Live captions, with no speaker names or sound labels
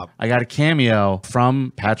I got a cameo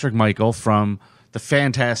from Patrick Michael from the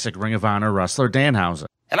fantastic Ring of Honor wrestler Danhausen.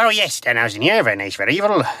 Hello, yes, Danhausen here. Very nice, very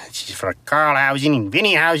evil. This is for Carl Hausen and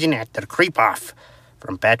Vinny Hausen at the creep-off.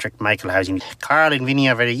 From Patrick Michael Hausen. Carl and Vinny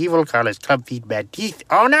are very evil. Carl has club feet, bad teeth.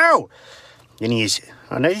 Oh, no! Vinny is...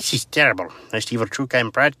 Oh, no, this is terrible. Most evil true crime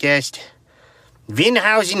broadcast.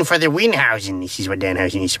 Vinhausen for the Winhausen. This is what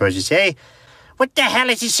Danhausen is supposed to say. What the hell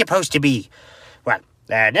is this supposed to be? Well,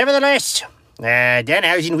 nevertheless,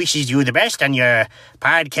 Danhausen wishes you the best on your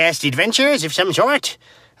podcast adventures of some sort.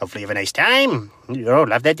 Hopefully you have a nice time. Oh,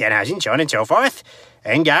 love that, Danhausen, so on and so forth.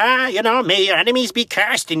 And, may your enemies be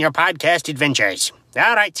cursed in your podcast adventures.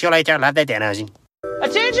 All right, see you later. Love that, Danhausen.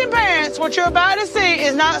 Attention parents, what you're about to see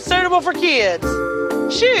is not suitable for kids.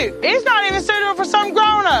 Shoot, it's not even suitable for some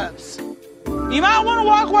grown-ups. You might want to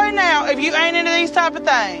walk away now if you ain't into these type of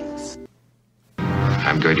things.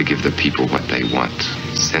 I'm going to give the people what they want.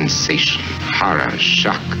 Sensation, horror,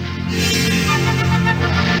 shock.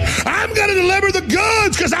 I'm going to deliver the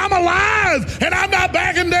goods because I'm alive and I'm not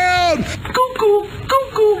backing down. Cuckoo,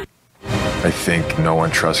 cuckoo. I think no one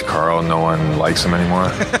trusts Carl. No one likes him anymore.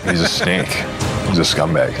 He's a snake. He's a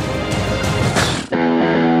scumbag.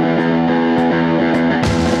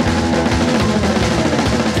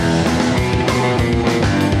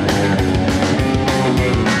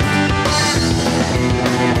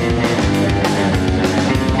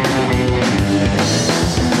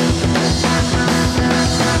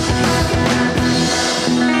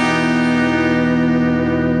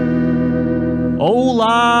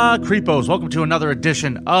 Hola, creepos. Welcome to another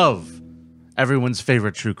edition of everyone's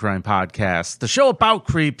favorite true crime podcast, the show about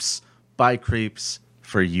creeps, by creeps,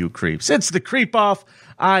 for you creeps. It's the Creep Off.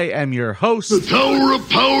 I am your host. The Tower of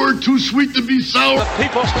Power, too sweet to be sour. The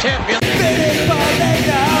people's champion.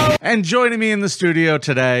 And joining me in the studio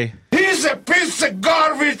today, He's a piece of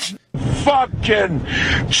garbage. Fucking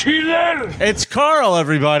cheater. it's Carl,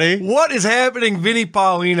 everybody. What is happening, Vinny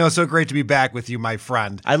Paulino? So great to be back with you, my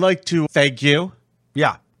friend. I'd like to thank you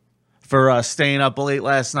Yeah. for staying up late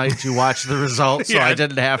last night to watch the results, so Yeah. I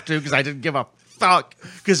didn't have to because I didn't give a fuck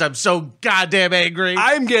because I'm so goddamn angry.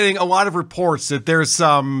 I'm getting a lot of reports that there's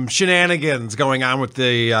some shenanigans going on with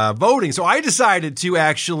the voting. So I decided to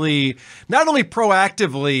actually not only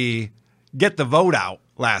proactively get the vote out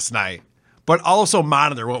last night, but also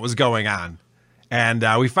monitor what was going on. And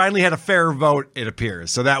we finally had a fair vote, it appears.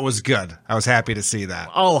 So that was good. I was happy to see that.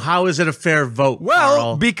 Oh, how is it a fair vote, Well,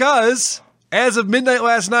 Carl? because as of midnight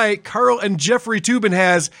last night, Carl and Jeffrey Toobin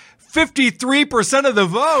has 53% of the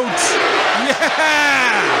votes.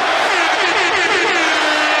 Yeah!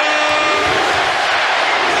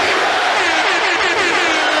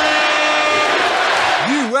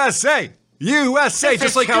 USA! USA!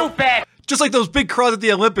 Just like those big crowds at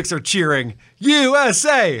the Olympics are cheering.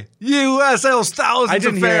 USA! USA! Those thousands I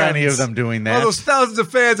didn't of fans. hear any of them doing that. All those thousands of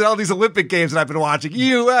fans at all these Olympic games that I've been watching.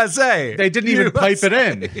 USA! They didn't even pipe it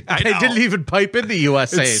in. I They know. didn't even pipe in the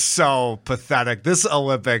USA. It's so pathetic. This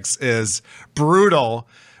Olympics is brutal,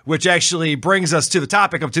 which actually brings us to the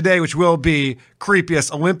topic of today, which will be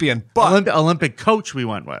creepiest Olympian. But Olympic coach we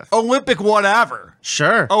went with. Olympic whatever.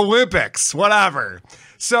 Sure. Olympics, whatever.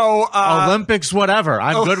 So Olympics whatever.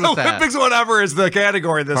 I'm good with that. Olympics whatever is the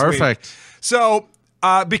category this week. Perfect. So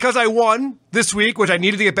because I won this week, which I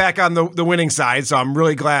needed to get back on the winning side, so I'm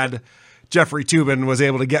really glad Jeffrey Toobin was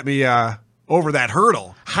able to get me over that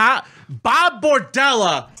hurdle. Bob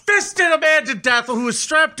Bordella fisted a man to death who was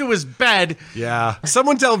strapped to his bed. Yeah.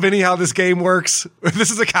 Someone tell Vinny how this game works.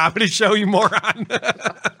 This is a comedy show, you moron.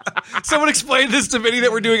 Someone explain this to Vinny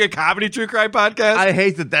that we're doing a comedy true crime podcast. I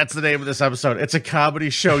hate that that's the name of this episode. It's a comedy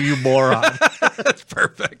show, you moron. That's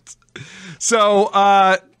perfect. So,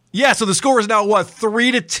 so the score is now what,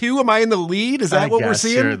 3-2? Am I in the lead? Is that what we're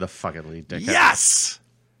seeing? You're the fucking lead, dickhead. Yes!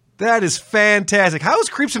 That is fantastic. How is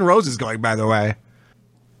Creeps and Roses going, by the way?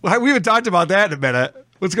 Well, we haven't talked about that in a minute.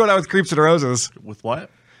 What's going on with Creeps and Roses? With what?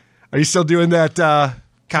 Are you still doing that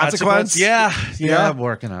consequence? Yeah, Yeah? I'm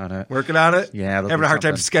working on it. Working on it? Yeah, there'll Having be a hard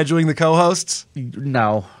time something. scheduling the co-hosts?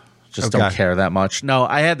 No, just Okay. don't care that much. No,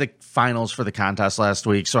 I had the finals for the contest last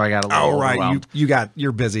week, so I got a little Oh, right. overwhelmed.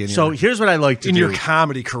 You're busy. So here's what I like to in do. your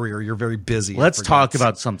comedy career, you're very busy. Let's I talk forgot.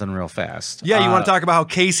 about something real fast. Yeah, you want to talk about how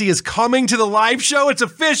Casey is coming to the live show? It's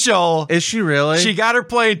official. Is she really? She got her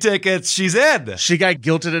plane tickets. She's in. She got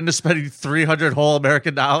guilted into spending $300 whole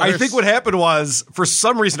American dollars. I think what happened was, for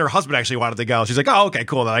some reason, her husband actually wanted to go. She's like, oh, okay,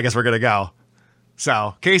 cool. Then I guess we're going to go.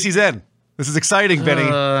 So Casey's in. This is exciting, Vinny.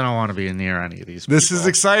 I don't want to be near any of these people. This is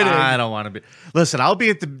exciting. I don't want to be. Listen, I'll be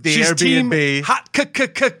at the She's Airbnb. team hot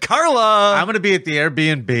Carla. I'm going to be at the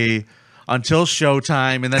Airbnb until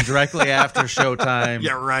showtime, and then directly after showtime,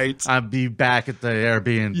 Yeah, right. I'll be back at the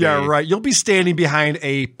Airbnb. Yeah, right. You'll be standing behind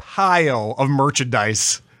a pile of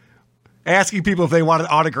merchandise, asking people if they want it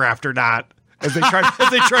autographed or not, as they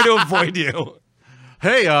try to avoid you.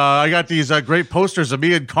 Hey, I got these great posters of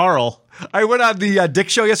me and Carl. I went on the Dick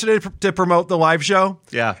show yesterday to promote the live show.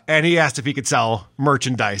 Yeah. And he asked if he could sell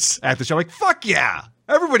merchandise at the show. I'm like, fuck yeah.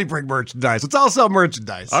 Everybody bring merchandise. Let's all sell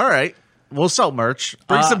merchandise. All right. We'll sell merch.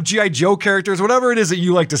 Bring some G.I. Joe characters, whatever it is that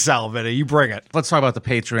you like to sell, Vinny. You bring it. Let's talk about the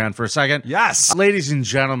Patreon for a second. Yes. Ladies and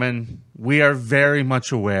gentlemen, we are very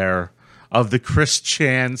much aware of the Chris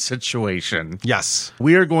Chan situation. Yes.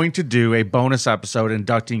 We are going to do a bonus episode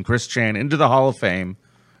inducting Chris Chan into the Hall of Fame.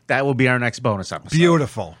 That will be our next bonus episode.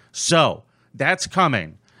 Beautiful. So, that's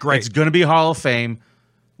coming. Great. It's going to be Hall of Fame.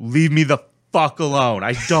 Leave me the fuck alone.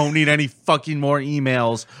 I don't need any fucking more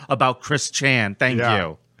emails about Chris Chan. Thank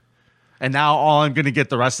you. And now all I'm going to get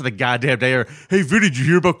the rest of the goddamn day are, hey, Vinny, did you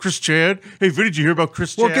hear about Chris Chan? Hey, Vinny, did you hear about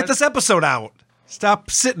Chris Chan? Well, get this episode out.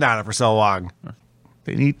 Stop sitting on it for so long.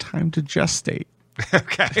 They need time to gestate.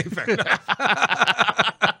 Okay, fair enough.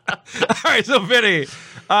 All right, so Vinny,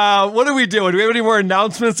 what are we doing? Do we have any more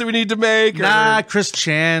announcements that we need to make? Nah, Chris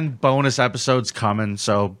Chan bonus episode's coming,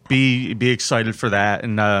 so be excited for that.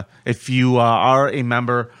 And if you are a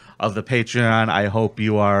member of the Patreon, I hope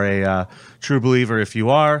you are a true believer. If you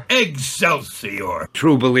are, Excelsior.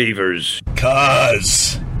 True believers.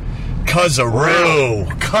 Cuzaroo.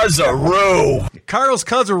 Carl's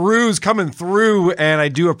Cuzaroo's coming through, and I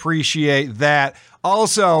do appreciate that.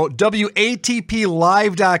 Also,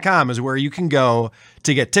 WATPlive.com is where you can go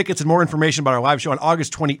to get tickets and more information about our live show on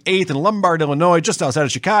August 28th in Lombard, Illinois, just outside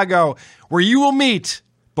of Chicago, where you will meet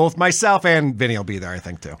both myself and Vinny will be there, I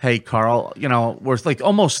think, too. hey, Carl, we're like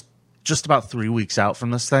almost just about 3 weeks out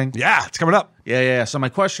from this thing. Yeah, it's coming up. Yeah. So my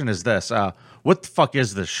question is this. What the fuck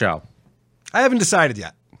is this show? I haven't decided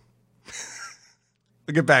yet.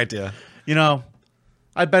 I'll get back to you.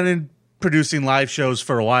 I've been producing live shows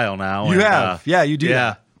for a while now. You have. Yeah, you do.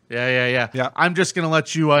 Yeah. Yeah. I'm just going to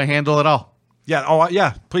let you handle it all. Yeah. Oh,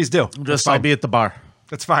 yeah. Please do. I'll be at the bar.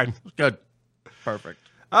 That's fine. Good. Perfect.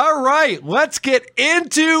 All right. Let's get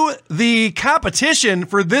into the competition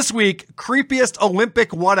for this week. Creepiest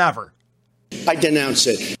Olympic whatever. I denounce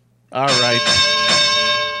it. All right.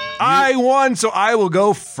 I won, so I will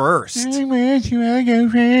go first.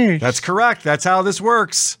 That's correct. That's how this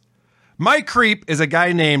works. My creep is a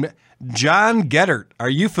guy named John Geddert. Are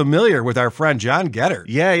you familiar with our friend John Geddert?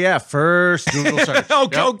 Yeah. First Google search.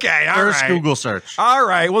 Okay. All right. First Google search. All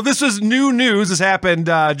right. Well, this was new news. This happened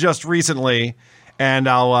just recently, and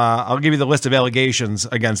I'll give you the list of allegations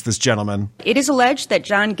against this gentleman. It is alleged that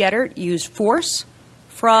John Geddert used force,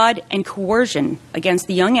 fraud, and coercion against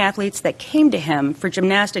the young athletes that came to him for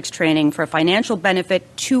gymnastics training for financial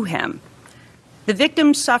benefit to him. The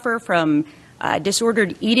victims suffer from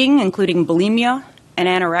disordered eating, including bulimia and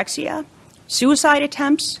anorexia, suicide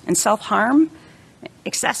attempts and self-harm,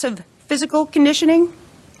 excessive physical conditioning,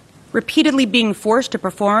 repeatedly being forced to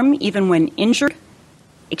perform even when injured,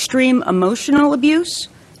 extreme emotional abuse,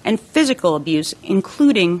 and physical abuse,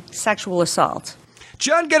 including sexual assault.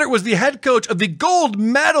 John Geddert was the head coach of the gold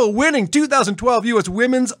medal winning 2012 U.S.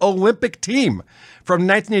 Women's Olympic team. From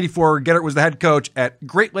 1984, Geddert was the head coach at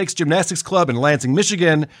Great Lakes Gymnastics Club in Lansing,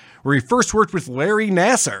 Michigan, where he first worked with Larry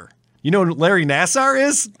Nassar. You know what Larry Nassar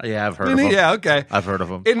is? Yeah, I've heard of him. Yeah, okay. I've heard of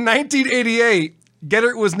him. In 1988,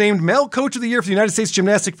 Geddert was named Male Coach of the Year for the United States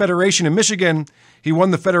Gymnastic Federation in Michigan. He won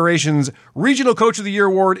the Federation's Regional Coach of the Year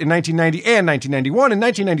award in 1990 and 1991. In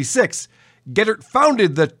 1996, Geddert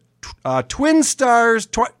founded the Twist Stars.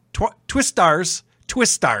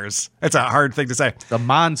 That's a hard thing to say. The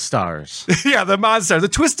Monstars. Yeah, the Monstars. The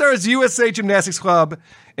Twist Stars USA Gymnastics Club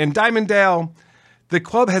in Diamonddale. The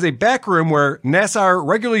club has a back room where Nassar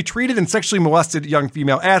regularly treated and sexually molested young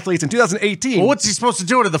female athletes. In 2018... Well, what's he supposed to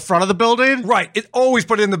do it at the front of the building? Right. It always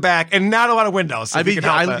put it in the back and not a lot of windows. I mean,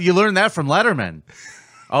 you learned that from Letterman.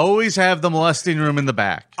 Always have the molesting room in the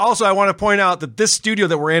back. Also, I want to point out that this studio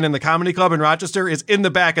that we're in the Comedy Club in Rochester is in the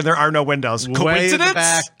back and there are no windows. Way Coincidence? in the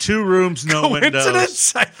back, 2 rooms, no windows.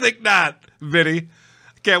 Coincidence? I think not, Vinny.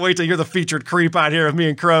 Can't wait till you're the featured creep out here with me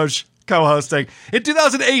and Croge co-hosting. In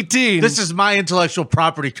 2018... This is my intellectual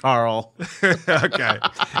property, Carl. Okay.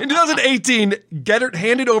 In 2018, Geddert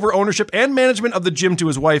handed over ownership and management of the gym to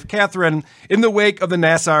his wife, Catherine, in the wake of the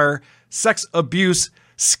Nassar sex abuse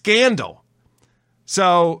scandal.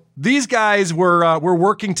 So these guys were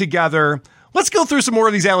working together. Let's go through some more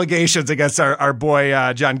of these allegations against our boy,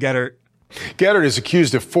 John Geddert. Geddert is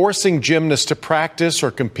accused of forcing gymnasts to practice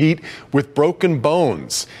or compete with broken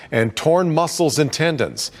bones and torn muscles and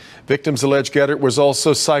tendons. Victims allege Geddert was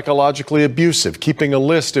also psychologically abusive, keeping a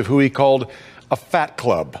list of who he called a fat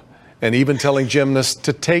club, and even telling gymnasts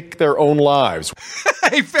to take their own lives.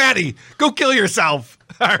 Hey, fatty, go kill yourself.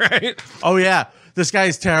 All right. Oh, yeah. This guy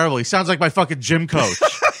is terrible. He sounds like my fucking gym coach.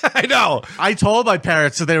 I know. I told my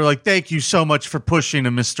parents, so they were like, thank you so much for pushing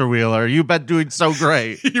him, Mr. Wheeler. You've been doing so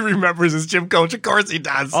great. He remembers his gym coach. Of course he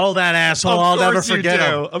does. Oh, that asshole. I'll never forget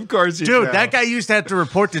him. Of course you do. Dude, that guy used to have to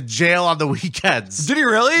report to jail on the weekends. Did he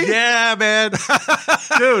really? Yeah, man.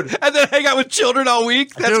 Dude. And then hang out with children all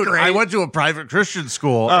week? That's great. I went to a private Christian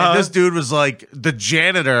school, and this dude was like the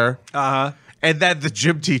janitor and then the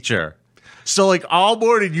gym teacher. So, like, all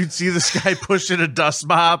morning, you'd see this guy pushing a dust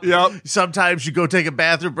mop. Yep. Sometimes you'd go take a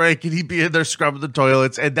bathroom break, and he'd be in there scrubbing the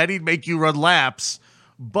toilets, and then he'd make you run laps.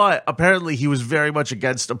 But apparently, he was very much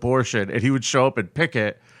against abortion, and he would show up and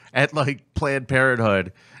picket at, like, Planned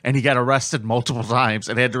Parenthood, and he got arrested multiple times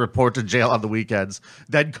and had to report to jail on the weekends,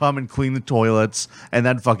 then come and clean the toilets, and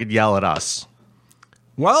then fucking yell at us.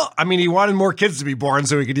 Well, I mean, he wanted more kids to be born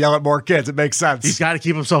so he could yell at more kids. It makes sense. He's got to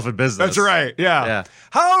keep himself in business. That's right. Yeah.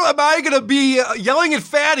 How am I going to be yelling at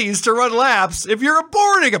fatties to run laps if you're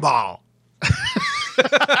aborting them all?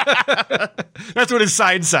 That's what his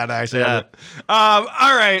sign said, actually. Yeah. All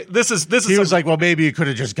right. This is. He was like, well, maybe you could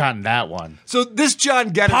have just gotten that one. So this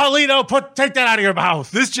John Geddert. Paulino, take that out of your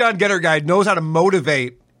mouth. This John Geddert guy knows how to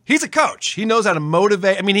motivate. He's a coach. He knows how to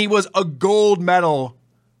motivate. I mean, he was a gold medal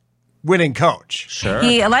winning coach. Sure.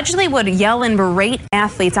 He allegedly would yell and berate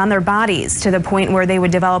athletes on their bodies to the point where they would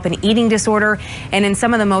develop an eating disorder and in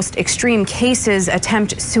some of the most extreme cases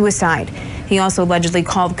attempt suicide. He also allegedly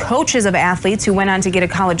called coaches of athletes who went on to get a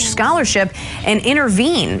college scholarship and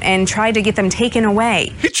intervene and tried to get them taken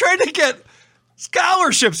away. He tried to get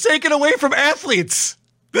scholarships taken away from athletes.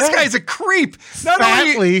 This guy's a creep. Not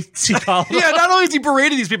only is he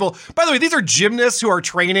berating these people. By the way, these are gymnasts who are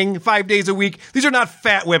training 5 days a week. These are not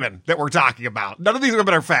fat women that we're talking about. None of these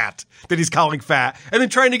women are fat that he's calling fat. And then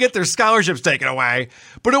trying to get their scholarships taken away.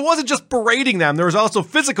 But it wasn't just berating them. There was also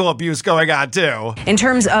physical abuse going on, too. In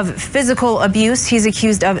terms of physical abuse, he's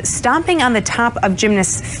accused of stomping on the top of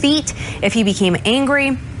gymnasts' feet if he became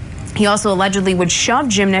angry. He also allegedly would shove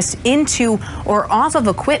gymnasts into or off of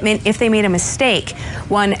equipment if they made a mistake.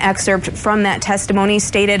 One excerpt from that testimony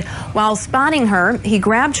stated, while spotting her, he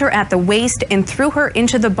grabbed her at the waist and threw her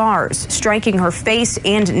into the bars, striking her face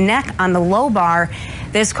and neck on the low bar.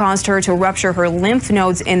 This caused her to rupture her lymph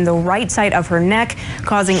nodes in the right side of her neck,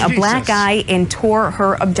 causing a black eye and tore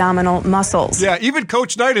her abdominal muscles. Yeah, even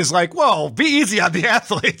Coach Knight is like, whoa, be easy on the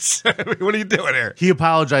athletes. What are you doing here? He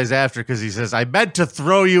apologized after because he says, I meant to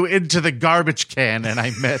throw you into the garbage can and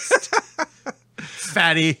I missed.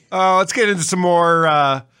 Fatty. Let's get into some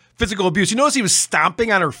more physical abuse. You notice he was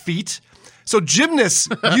stomping on her feet? So gymnasts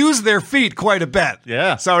use their feet quite a bit.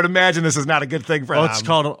 Yeah. So I would imagine this is not a good thing for them. It's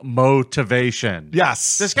called motivation.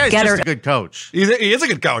 Yes. This guy's just a good coach. He is a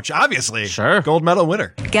good coach, obviously. Sure. Gold medal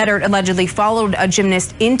winner. Geddert allegedly followed a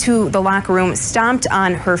gymnast into the locker room, stomped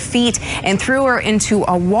on her feet, and threw her into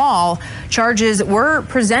a wall. Charges were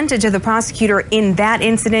presented to the prosecutor in that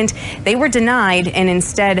incident. They were denied, and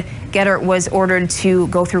instead, Geddert was ordered to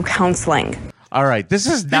go through counseling. All right. This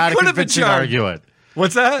is not a convincing argument.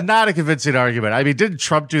 What's that? Not a convincing argument. I mean, didn't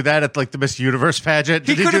Trump do that at like the Miss Universe pageant?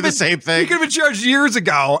 Did he do the same thing? He could have been charged years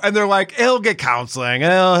ago, and they're like, he'll get counseling.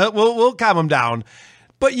 We'll calm him down.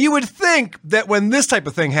 But you would think that when this type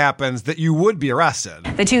of thing happens, that you would be arrested.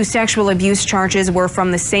 The two sexual abuse charges were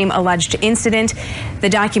from the same alleged incident. The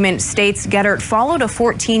document states Geddert followed a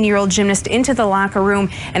 14-year-old gymnast into the locker room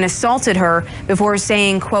and assaulted her before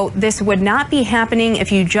saying, quote, this would not be happening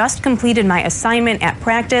if you just completed my assignment at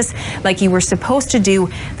practice like you were supposed to do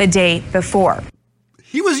the day before.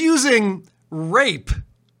 He was using rape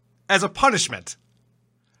as a punishment.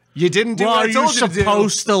 You didn't do what I told you to do. Are you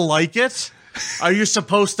supposed to like it? Are you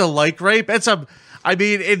supposed to like rape? I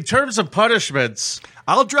mean, in terms of punishments,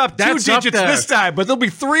 I'll drop 2 digits this time, but there'll be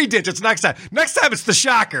 3 digits next time. Next time it's the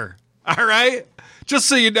shocker. All right? Just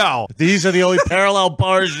so you know. These are the only parallel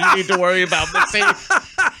bars you need to worry about, Missy.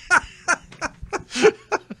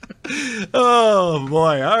 Oh,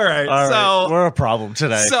 boy. All right. So we're a problem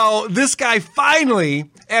today. So this guy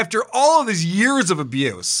finally, after all of these years of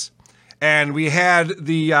abuse, and we had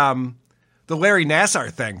the Larry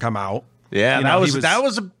Nassar thing come out. Yeah, that was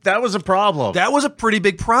a problem. That was a pretty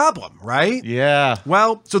big problem, right? Yeah.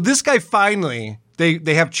 Well, so this guy finally,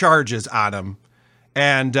 they have charges on him,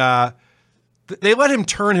 and they let him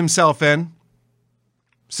turn himself in.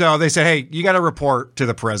 So they said, hey, you got to report to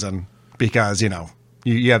the prison because,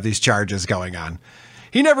 you have these charges going on.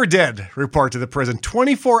 He never did report to the prison.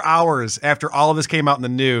 24 hours after all of this came out in the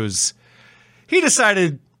news, he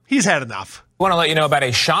decided he's had enough. I want to let you know about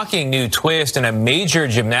a shocking new twist in a major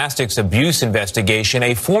gymnastics abuse investigation.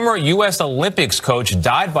 A former U.S. Olympics coach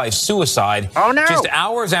died by suicide just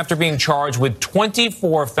hours after being charged with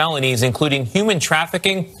 24 felonies, including human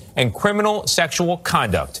trafficking and criminal sexual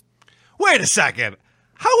conduct. Wait a second.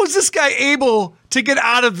 How was this guy able to get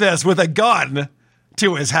out of this with a gun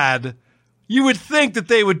to his head? You would think that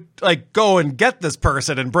they would go and get this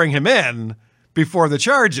person and bring him in before the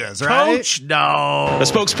charges, right? Coach, no. A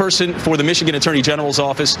spokesperson for the Michigan Attorney General's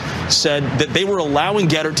office said that they were allowing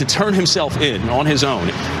Gettert to turn himself in on his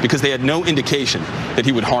own because they had no indication that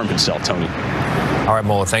he would harm himself, Tony. All right,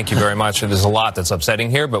 Mola, thank you very much. There's a lot that's upsetting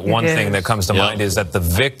here, but one thing that comes to mind is that the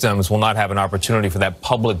victims will not have an opportunity for that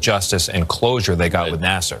public justice and closure they got with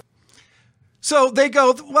Nassar. So they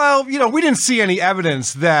go, well, we didn't see any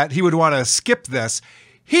evidence that he would want to skip this.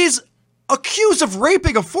 He's accused of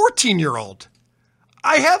raping a 14-year-old.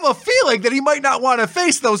 I have a feeling that he might not want to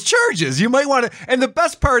face those charges. You might want to. And the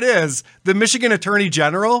best part is the Michigan Attorney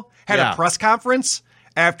General had a press conference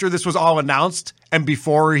after this was all announced and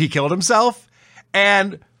before he killed himself.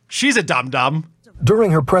 And she's a dum-dum.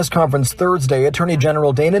 During her press conference Thursday, Attorney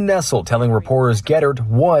General Dana Nessel telling reporters Gettert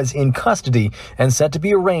was in custody and set to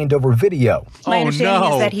be arraigned over video. My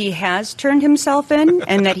understanding is that he has turned himself in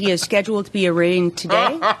and that he is scheduled to be arraigned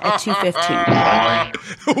today at 2:15.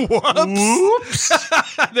 Whoops.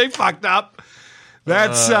 They fucked up.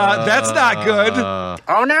 That's not good.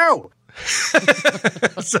 Oh, no.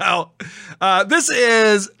 So this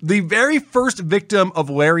is the very first victim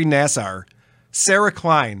of Larry Nassar, Sarah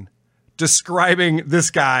Klein, describing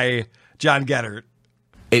this guy, John Gettert.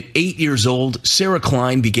 At 8 years old, Sarah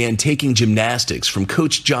Klein began taking gymnastics from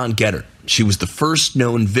Coach John Gettert. She was the first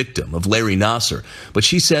known victim of Larry Nassar, but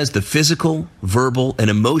she says the physical, verbal,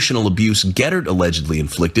 and emotional abuse Gettert allegedly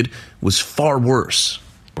inflicted was far worse.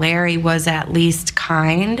 Larry was at least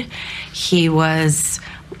kind. He was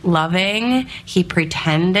loving. He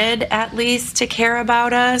pretended at least to care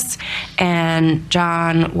about us. And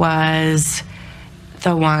John was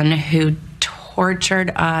the one who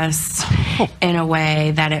tortured us in a way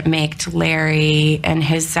that it made Larry and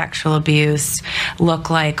his sexual abuse look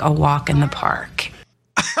like a walk in the park.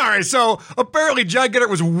 All right, so apparently John Gettert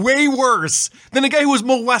was way worse than the guy who was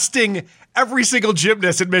molesting every single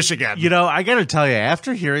gymnast in Michigan. I got to tell you,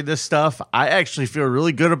 after hearing this stuff, I actually feel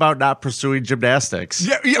really good about not pursuing gymnastics.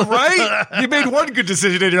 Yeah, right? You made one good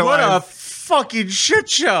decision in your life. What a fucking shit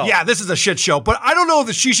show. Yeah, this is a shit show. But I don't know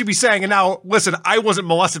that she should be saying, and now, listen, I wasn't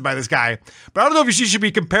molested by this guy, but I don't know if she should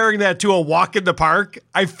be comparing that to a walk in the park.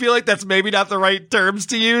 I feel like that's maybe not the right terms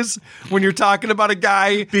to use when you're talking about a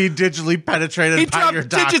guy being digitally penetrated by your doctor. He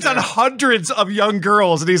dropped digits on hundreds of young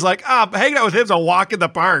girls, and he's like, hanging out with him's a walk in the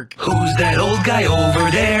park. Who's that old guy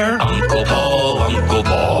over there? Uncle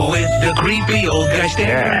Paul, with the creepy old guy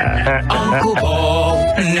stare. Uncle Paul,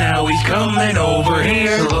 now he's coming over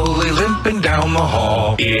here, slowly limping down the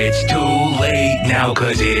hall. It's too late now,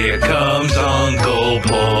 'cause here comes Uncle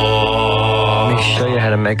Paul. Let me show you how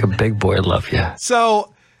to make a big boy love you.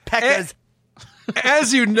 So,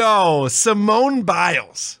 as you know, Simone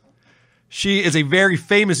Biles, she is a very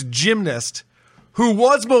famous gymnast who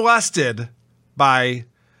was molested by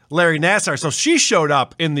Larry Nassar. So she showed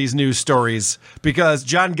up in these news stories because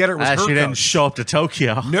John Gettert was her She didn't coach. show up to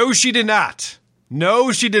Tokyo. No, she did not.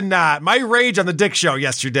 No, she did not. My rage on the Dick Show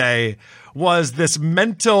yesterday was this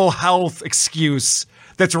mental health excuse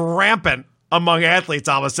that's rampant among athletes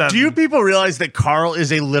all of a sudden. Do you people realize that Carl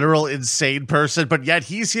is a literal insane person, but yet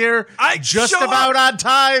he's here just about on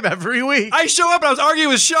time every week? I show up and I was arguing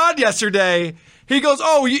with Sean yesterday. He goes,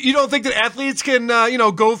 you don't think that athletes can,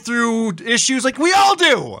 go through issues? Like, we all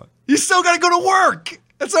do. You still got to go to work.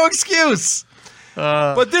 That's no excuse.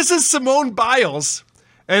 But this is Simone Biles.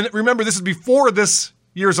 And remember, this is before this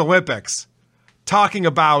year's Olympics, talking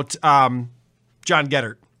about John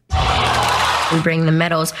Gettert. We bring the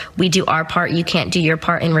medals. We do our part. You can't do your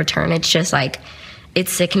part in return. It's just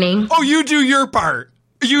it's sickening. Oh, you do your part.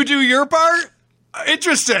 You do your part?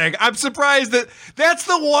 Interesting. I'm surprised that's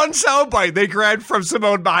the one soundbite they grabbed from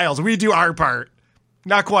Simone Biles. We do our part.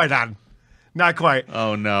 Not quite on. Not quite.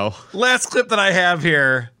 Oh, no. Last clip that I have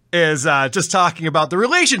here is just talking about the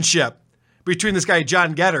relationship between this guy,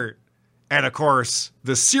 John Gettert, and, of course,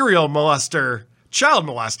 the serial molester, child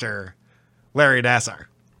molester, Larry Nassar.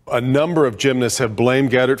 A number of gymnasts have blamed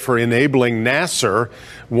Gettert for enabling Nassar,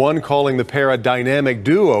 one calling the pair a dynamic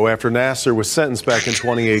duo after Nassar was sentenced back in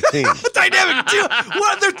 2018. Dynamic duo?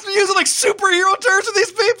 What? They're using superhero terms with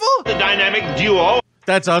these people? The dynamic duo.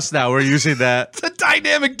 That's us now. We're using that. It's a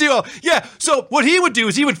dynamic duo. Yeah. So what he would do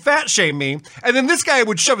is he would fat shame me, and then this guy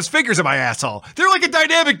would shove his fingers in my asshole. They're like a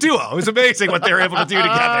dynamic duo. It was amazing what they were able to do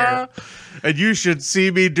together. And you should see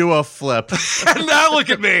me do a flip. And now look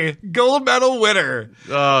at me, gold medal winner.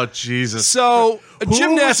 Oh, Jesus. So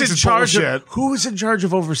gymnastics is bullshit. Who was in charge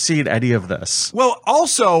of overseeing any of this? Well,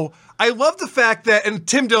 also, I love the fact that, and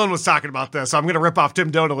Tim Dillon was talking about this, so I'm going to rip off Tim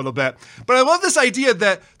Dillon a little bit, but I love this idea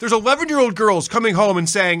that there's 11-year-old girls coming home and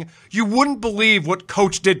saying, you wouldn't believe what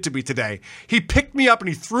Coach did to me today. He picked me up and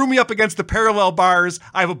he threw me up against the parallel bars.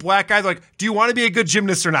 I have a black eye. They're like, do you want to be a good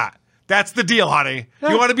gymnast or not? That's the deal, honey. Yeah.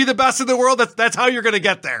 You want to be the best in the world? That's how you're going to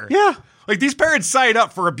get there. Yeah. Like, these parents sign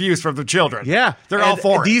up for abuse from their children. Yeah. They're all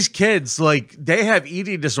for it. These kids, like, they have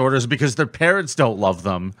eating disorders because their parents don't love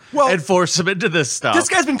them and force them into this stuff. This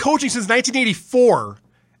guy's been coaching since 1984,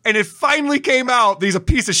 and it finally came out that he's a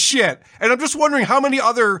piece of shit. And I'm just wondering how many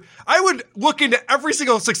other... I would look into every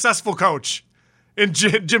single successful coach in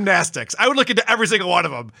gymnastics. I would look into every single one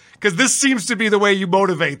of them, because this seems to be the way you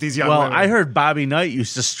motivate these young women. I heard Bobby Knight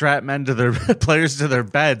used to strap men to their players to their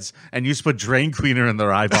beds and used to put drain cleaner in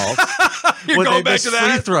their eyeballs. You're going back to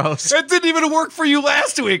that? Free throws. It didn't even work for you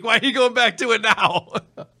last week. Why are you going back to it now?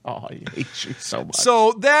 Oh, I hate you so much.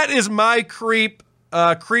 So that is my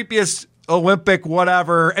creepiest Olympic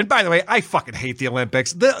whatever. And by the way, I fucking hate the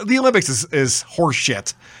Olympics. The Olympics is horse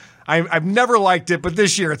shit. I've never liked it, but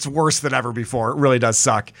this year it's worse than ever before. It really does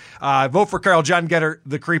suck. Vote for Carl, John Getter,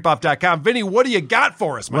 thecreepoff.com. Vinny, what do you got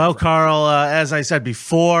for us, my friend? Carl, as I said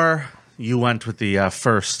before, you went with the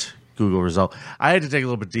first Google result. I had to dig a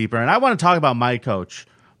little bit deeper, and I want to talk about my coach.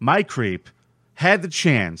 My creep had the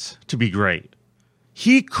chance to be great.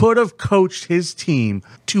 He could have coached his team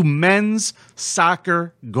to men's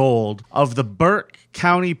soccer gold of the Burke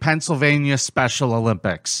County, Pennsylvania Special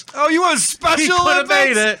Olympics. Oh, you want Special Olympics? He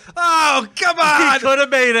could have made it. Oh, come on. He could have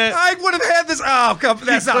made it. I would have had this. Oh, come on.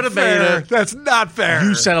 That's not fair. That's not fair.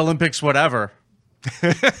 You said Olympics whatever.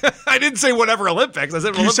 I didn't say whatever Olympics. I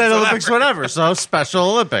said you said Olympics whatever. So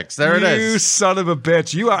Special Olympics. There it is. You son of a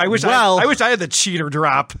bitch. I wish I had the cheater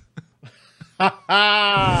drop.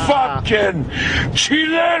 Fucking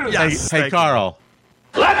cheater! Yes, hey Carl.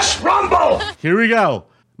 Let's rumble! Here we go.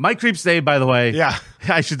 My creep's name, by the way. Yeah.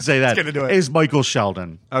 I should say that. Let's get into it. Is Michael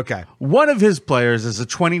Sheldon. Okay. One of his players is a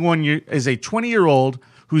 20-year-old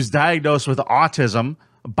who's diagnosed with autism,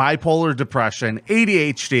 bipolar depression,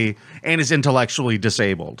 ADHD, and is intellectually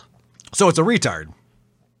disabled. So it's a retard.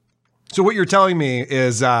 So what you're telling me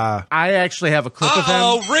is I actually have a clip of him.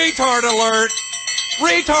 Oh, retard alert!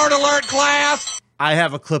 Retard alert, class! I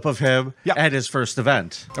have a clip of him at his first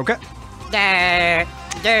event. Okay. I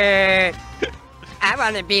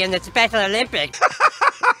want to be in the Special Olympics.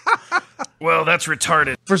 Well, that's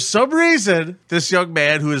retarded. For some reason, this young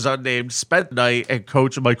man who is unnamed spent the night at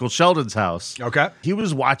Coach Michael Sheldon's house. Okay. He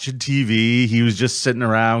was watching TV. He was just sitting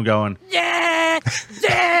around going, yeah!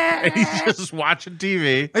 And he's just watching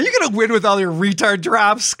TV. Are you going to win with all your retard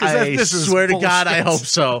drops? I swear to God, I hope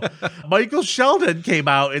so. Michael Sheldon came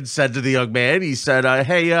out and said to the young man, he said,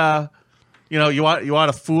 hey, you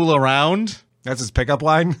want to fool around? That's his pickup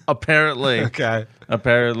line? Apparently. Okay.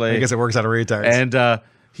 Apparently. I guess it works out of retards. And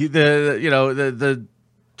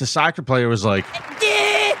the soccer player was like,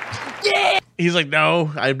 he's like,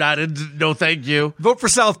 no, I'm not into, no thank you. Vote for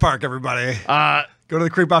South Park, everybody. Go to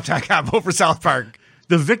thecreepoff.com, vote for South Park.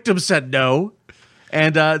 The victim said no.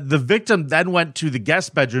 And the victim then went to the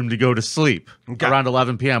guest bedroom to go to sleep around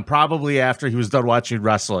 11 p.m., probably after he was done watching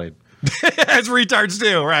wrestling. As retards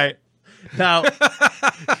do, right? Now,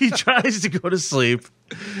 he tries to go to sleep,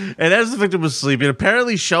 and as the victim was sleeping,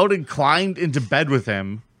 apparently Sheldon climbed into bed with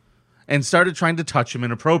him and started trying to touch him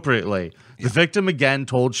inappropriately. The victim again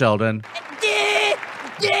told Sheldon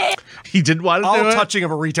he didn't want to do it. All touching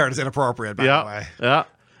of a retard is inappropriate, by the way. Yeah.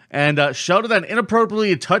 And Sheldon then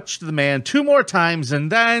inappropriately touched the man 2 more times,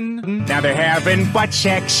 and then... Now they're having butt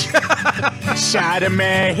sex.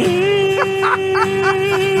 Sodomy.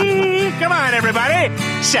 Come on, everybody.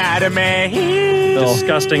 Sodomy.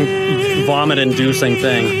 Disgusting, vomit-inducing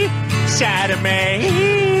thing. Sodomy.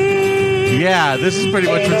 Yeah, this is pretty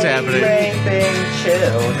much what's happening. Raping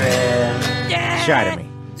children. Yeah. Sodomy.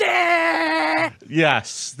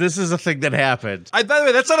 Yes, this is a thing that happened. By the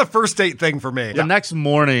way, that's not a first date thing for me. The next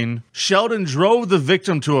morning, Sheldon drove the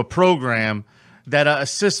victim to a program that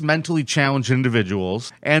assists mentally challenged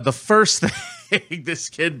individuals. And the first thing this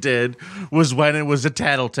kid did was when it was a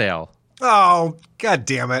tattletale. Oh, God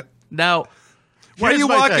damn it. Now, why are you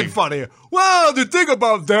walking funny? Well, the thing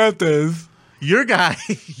about that is... Your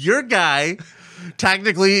guy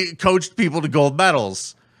technically coached people to gold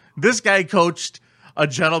medals. This guy coached a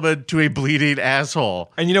gentleman to a bleeding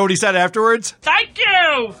asshole. And you know what he said afterwards? Thank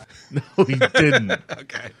you! No, he didn't.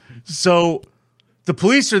 Okay. So the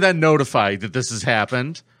police are then notified that this has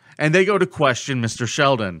happened, and they go to question Mr.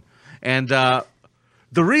 Sheldon. And the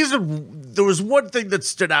reason, there was one thing that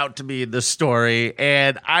stood out to me in this story,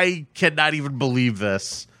 and I cannot even believe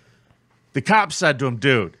this. The cop said to him,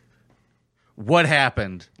 dude, what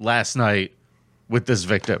happened last night with this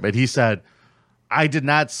victim? And he said, I did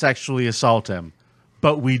not sexually assault him,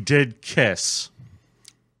 but we did kiss.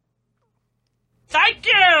 Thank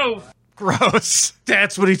you! Gross.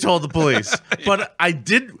 That's what he told the police. But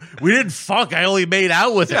we didn't fuck. I only made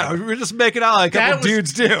out with him. Yeah, we were just making out like a couple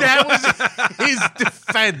dudes do. That was his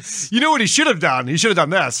defense. You know what he should have done? He should have done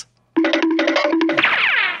this.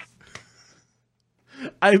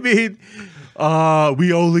 I mean,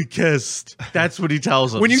 we only kissed. That's what he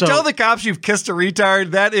tells them. When you tell the cops you've kissed a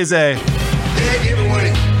retard, that is a...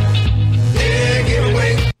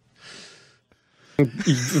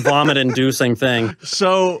 vomit-inducing thing.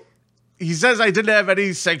 So he says, I didn't have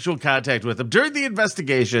any sexual contact with him. During the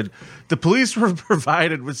investigation, the police were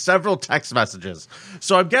provided with several text messages.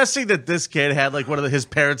 So I'm guessing that this kid had like his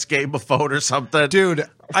parents gave him a phone or something. Dude,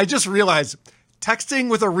 I just realized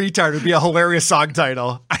texting with a retard would be a hilarious song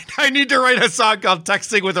title. I need to write a song called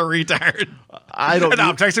Texting with a Retard. I'm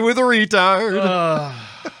texting with a retard.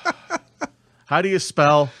 How do you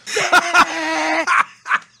spell?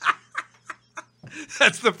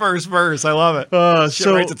 That's the first verse. I love it. Shit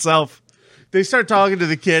writes itself. They start talking to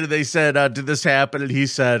the kid, and they said, did this happen? And he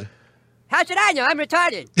said, How should I know? I'm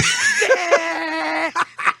retarded.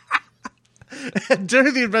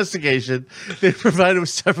 during the investigation, they provided with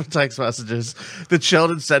several text messages that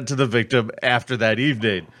Sheldon sent to the victim after that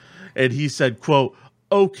evening. And he said, quote,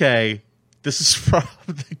 okay, this is from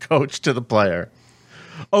the coach to the player.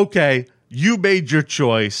 Okay, you made your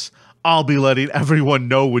choice. I'll be letting everyone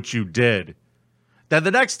know what you did. Then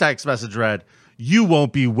the next text message read, you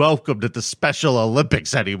won't be welcomed at the Special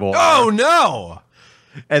Olympics anymore. Oh, no.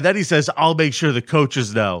 And then he says, I'll make sure the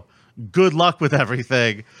coaches know. Good luck with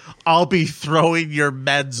everything. I'll be throwing your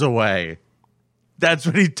meds away. That's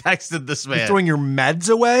what he texted this man. You're throwing your meds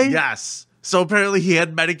away? Yes. So apparently he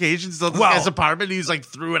had medications in this guy's apartment. He's like,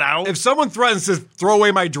 threw it out. If someone threatens to throw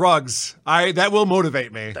away my drugs, that will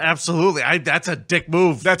motivate me. Absolutely. That's a dick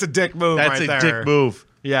move. That's a dick move That's right a there. dick move.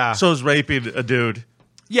 Yeah. So is raping a dude.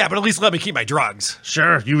 Yeah, but at least let me keep my drugs.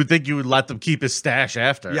 Sure. You would think you would let them keep his stash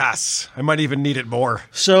after. Yes. I might even need it more.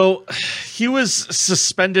 So he was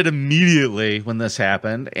suspended immediately when this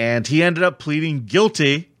happened, and he ended up pleading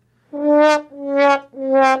guilty.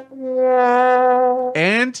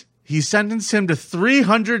 And he sentenced him to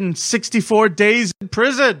 364 days in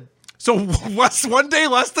prison. So what's 1 day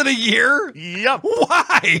less than a year? Yep.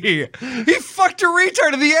 Why? He fucked a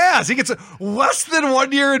retard in the ass. He gets less than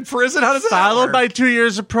 1 year in prison? How does that Followed work? by 2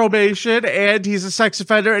 years of probation, and he's a sex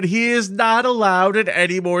offender, and he is not allowed at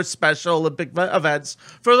any more Special Olympic events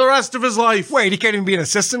for the rest of his life. Wait, he can't even be an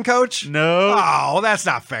assistant coach? No. Oh, that's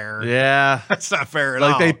not fair. Yeah. That's not fair at all.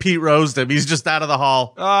 Like they Pete Rosed him. He's just out of the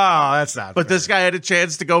hall. Oh, that's not But fair. this guy had a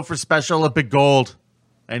chance to go for Special Olympic gold,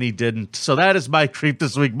 and he didn't. So that is my creep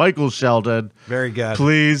this week, Michael Sheldon. Very good.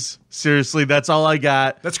 Please, seriously, that's all I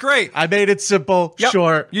got. That's great. I made it simple,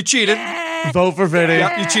 short. You cheated. Vote for Vinny.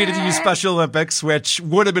 Yep, you cheated to use Special Olympics, which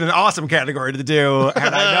would have been an awesome category to do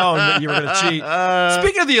had I known that you were going to cheat.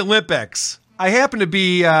 Speaking of the Olympics, I happened to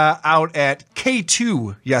be out at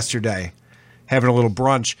K2 yesterday, having a little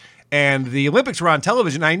brunch, and the Olympics were on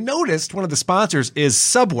television. I noticed one of the sponsors is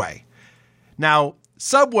Subway. Now,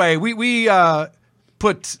 Subway, we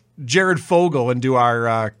put Jared Fogle into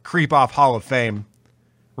our Creep Off Hall of Fame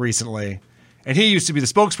recently, and he used to be the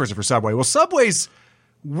spokesperson for Subway. Well, Subway's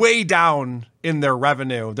way down in their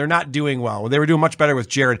revenue. They're not doing well. They were doing much better with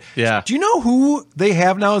Jared. Yeah. Do you know who they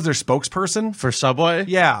have now as their spokesperson? For Subway?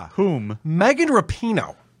 Yeah. Whom? Megan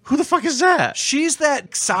Rapinoe. Who the fuck is that? She's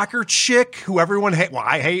that soccer chick who everyone hates. Well,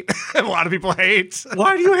 I hate. A lot of people hate.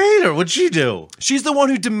 Why do you hate her? What'd she do? She's the one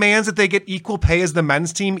who demands that they get equal pay as the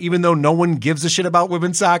men's team, even though no one gives a shit about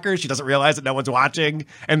women's soccer. She doesn't realize that no one's watching,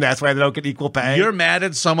 and that's why they don't get equal pay. You're mad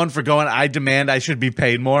at someone for going, I demand I should be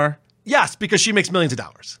paid more? Yes, because she makes millions of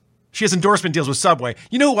dollars. She has endorsement deals with Subway.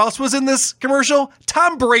 You know who else was in this commercial?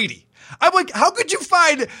 Tom Brady. I'm like, how could you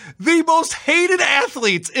find the most hated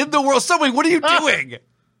athletes in the world? Subway, what are you doing?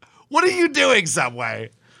 What are you doing,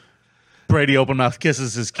 Subway? Brady open mouth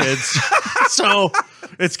kisses his kids. So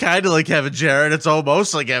it's kind of like having Jared. It's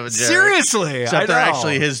almost like having Jared. Seriously. Except they're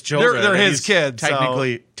actually his children. They're and his he's kids.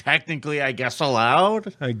 Technically technically, I guess,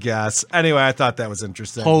 allowed. I guess. Anyway, I thought that was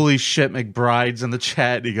interesting. Holy shit, McBride's in the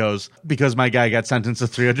chat. He goes, because my guy got sentenced to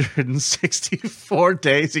 364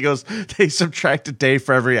 days, he goes, they subtract a day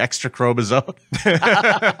for every extra chromosome.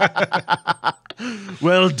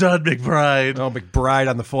 Well done, McBride. Oh, McBride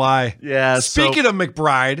on the fly. Yeah. Speaking of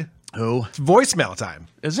McBride, it's voicemail time.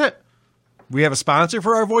 Is it? We have a sponsor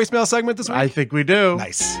for our voicemail segment this week? I think we do.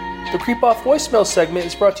 Nice. The Creep Off voicemail segment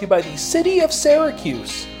is brought to you by the City of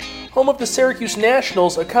Syracuse, home of the Syracuse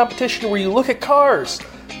Nationals, a competition where you look at cars.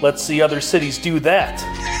 Let's see other cities do that.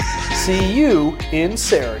 See you in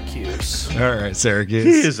Syracuse. All right, Syracuse.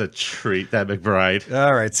 He is a treat, that McBride.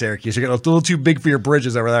 All right, Syracuse. You're getting a little too big for your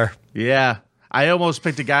bridges over there. Yeah. I almost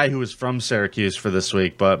picked a guy who was from Syracuse for this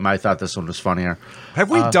week, but I thought this one was funnier. Have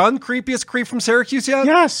we done Creepiest Creep from Syracuse yet?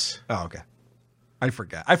 Yes. Oh, okay. I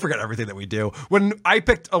forget everything that we do. When I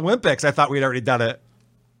picked Olympics, I thought we'd already done it.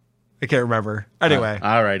 I can't remember. Anyway.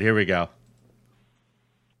 All right, here we go.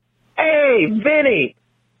 Hey, Vinny.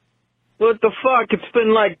 What the fuck? It's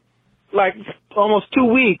been like almost 2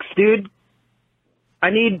 weeks, dude.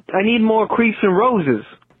 I need more creeps and roses.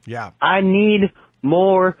 Yeah. I need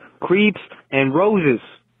more creeps and roses.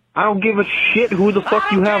 I don't give a shit who the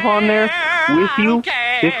fuck you have on there with you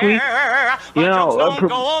this week. You know,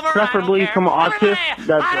 preferably some artist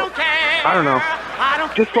that's, I don't know.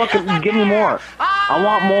 Just fucking give me more. I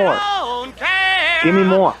want more. Give me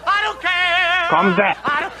more. Call me back.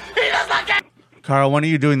 Carl, when are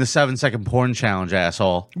you doing the 7-second porn challenge,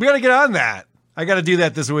 asshole? We got to get on that. I got to do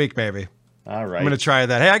that this week, maybe. All right. I'm going to try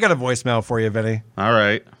that. Hey, I got a voicemail for you, Vinny. All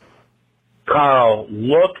right. Carl,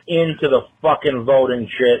 look into the fucking voting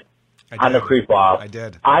shit on the creep off. I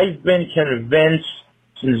did. I've been convinced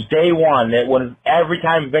since day one that every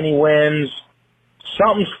time Vinny wins,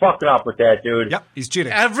 something's fucking up with that dude. Yep, he's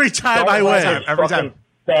cheating. Every time I win. Every time.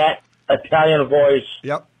 Fat Italian voice.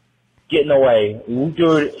 Yep. Getting away.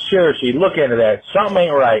 Dude, seriously, look into that. Something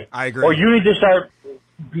ain't right. I agree. Or you need to start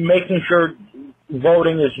making sure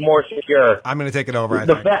voting is more secure. I'm going to take it over,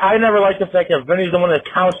 I never liked the fact that Vinny's the one that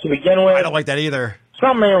counts to begin with. I don't like that either.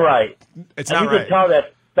 Something ain't right. It's and not you right. could tell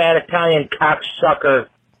that fat Italian cocksucker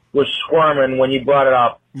was squirming when you brought it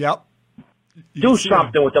up. Yep. Do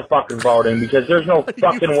something with the fucking voting, because there's no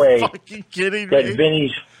fucking way that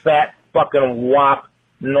Vinny's fat fucking wop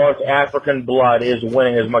North African blood is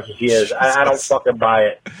winning as much as he is. I don't fucking buy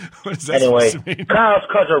it. What is that Anyway, supposed to mean? Carl's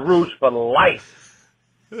cousin Roots for life.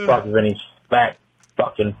 Fuck Vinny's fat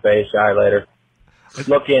fucking face. All right, later.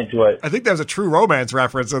 Look into it. I think that was a True Romance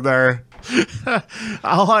reference in there.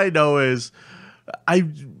 All I know is I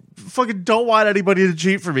fucking don't want anybody to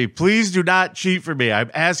cheat for me. Please do not cheat for me.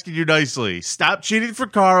 I'm asking you nicely. Stop cheating for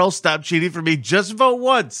Carl. Stop cheating for me. Just vote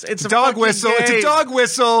once. It's a dog whistle. Game. It's a dog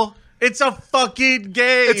whistle. It's a fucking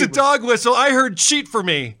game. It's a dog whistle. I heard cheat for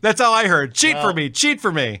me. That's all I heard. Cheat for me. Cheat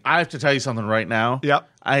for me. I have to tell you something right now. Yep.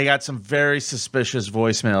 I got some very suspicious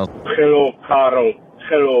voicemails. Hello, Carl.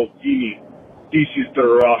 Hello, Vinny. This is the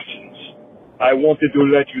Russians. I wanted to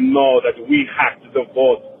let you know that we hacked the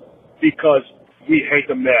vote because we hate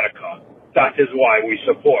America. That is why we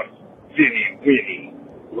support Vinny,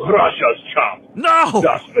 Russia's chump. No!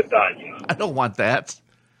 Das Vidanya. I don't want that.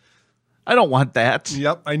 I don't want that.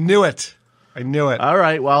 Yep, I knew it. All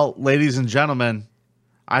right, well, ladies and gentlemen,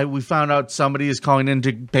 we found out somebody is calling in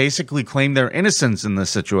to basically claim their innocence in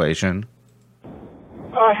this situation.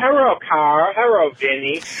 Hello, Carl. Hello,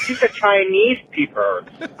 Vinny. These are Chinese people.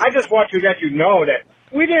 I just want to let you know that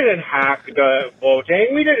we didn't hack the voting.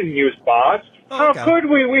 We didn't use bots. How could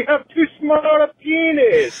we? We have too small a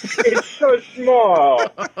penis. It's so small.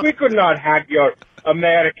 We could not hack your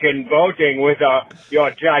American voting with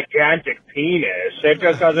your gigantic penis. It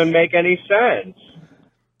just doesn't make any sense.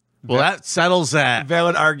 Well, that settles that.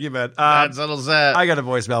 Valid argument. That settles that. I got a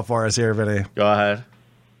voicemail for us here, Vinny. Go ahead.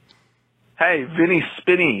 Hey, Vinny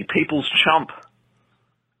Spinny, people's chump.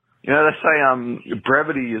 You know, they say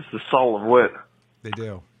brevity is the soul of wit. They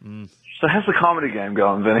do. So how's the comedy game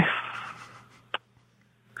going, Vinny?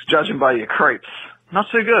 'Cause judging by your crepes, not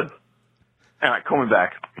too good. All right, call me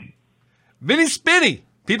back. Vinny Spinny,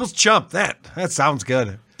 people's chump. That sounds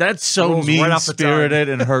good. That's so Rolls right off the mean-spirited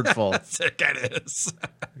and hurtful. That is.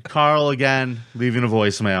 Carl again, leaving a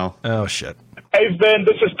voicemail. Oh, shit. Hey, Vin,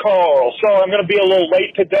 this is Carl. Sorry, I'm going to be a little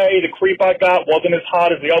late today. The creep I got wasn't as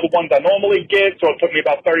hot as the other ones I normally get, so it took me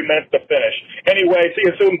about 30 minutes to finish. Anyway, see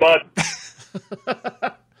you soon,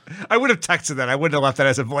 bud. I would have texted that. I wouldn't have left that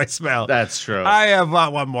as a voicemail. That's true. I have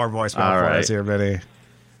one more voicemail for us here, Vinny.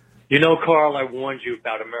 You know, Carl, I warned you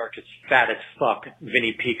about America's fattest fuck,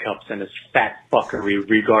 Vinny P. Cups, and his fat fuckery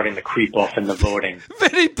regarding the creep off in the voting.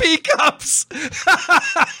 Vinny P. Cups!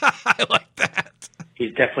 I like that.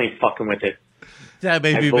 He's definitely fucking with it. That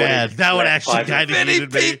made me mad. That would actually kind of Vinny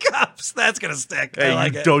heated me. P-Cups. That's going to stick. Hey, I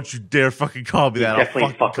like it. Don't you dare fucking call me that. I'll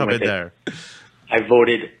Definitely fucking come with in it. there. I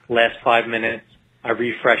voted last 5 minutes. I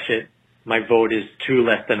refresh it. My vote is 2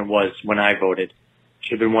 less than it was when I voted.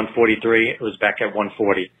 Should have been 143. It was back at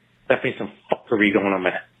 140. Definitely some fuckery going on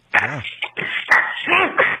with it.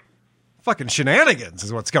 Fucking shenanigans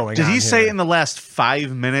is what's going Did on. he here. say in the last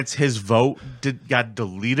 5 minutes his vote got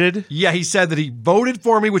deleted? Yeah, he said that he voted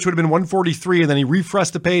for me, which would have been 143, and then he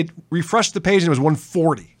refreshed the page, and it was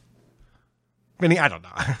 140. I mean, I don't know.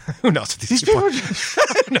 Who knows what these people are?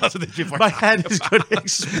 Who knows what these people are? My head is going to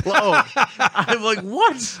explode. I'm like,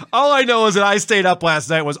 what? All I know is that I stayed up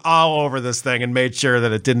last night, was all over this thing, and made sure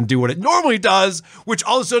that it didn't do what it normally does, which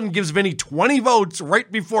all of a sudden gives Vinny 20 votes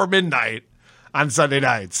right before midnight on Sunday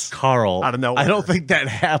nights. Carl, I don't know. I don't think that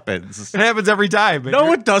happens. It happens every time.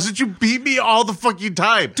 No, it doesn't. You beat me all the fucking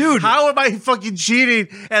time. Dude. How am I fucking cheating?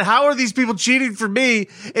 And how are these people cheating for me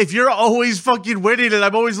if you're always fucking winning and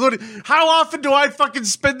I'm always losing? How often do I fucking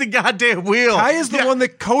spin the goddamn wheel? Kai is the one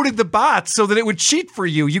that coded the bots so that it would cheat for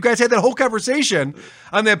you. You guys had that whole conversation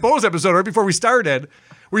on that bonus episode right before we started,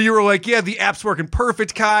 where you were like, yeah, the app's working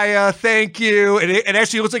perfect, Kaya. Thank you. And it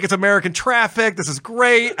actually looks like it's American traffic. This is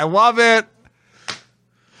great. I love it.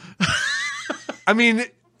 I mean,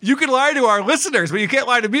 you can lie to our listeners, but you can't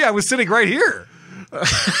lie to me. I was sitting right here.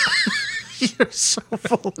 You're so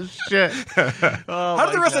full of shit. How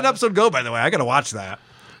did the rest of that episode go, by the way? I got to watch that.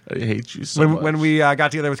 I hate you so much. When we got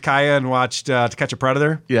together with Kaya and watched To Catch a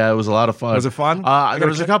Predator. Yeah, it was a lot of fun. Was it fun? There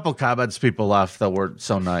was a couple comments people left that weren't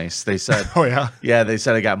so nice. They said, oh, yeah? Yeah, they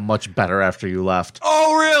said it got much better after you left.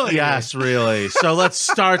 Oh, really? Yes, really. So let's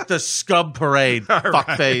start the scum parade,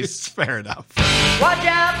 fuckface. Fair enough. Watch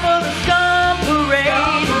out for the scum parade.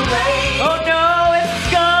 Oh no, it's the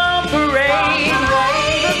scum parade.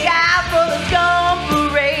 Look out for the scum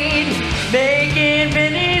parade. Making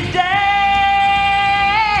Vinny's day.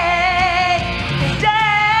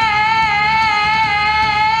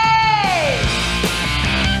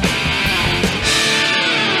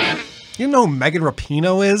 You know who Megan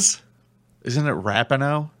Rapinoe is? Isn't it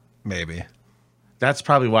Rapinoe? Maybe. That's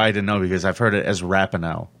probably why I didn't know, because I've heard it as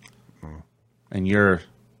Rapinoe. And you're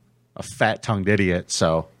a fat-tongued idiot,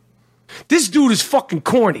 so. This dude is fucking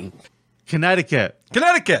corny. Connecticut.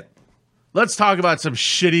 Let's talk about some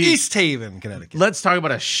shitty... East Haven, Connecticut. Let's talk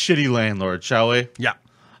about a shitty landlord, shall we? Yeah.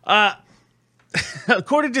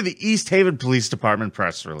 According to the East Haven Police Department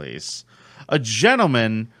press release, a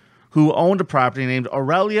gentleman who owned a property named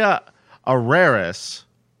Aurelia Araris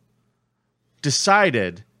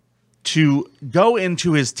decided to go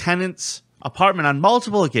into his tenant's apartment on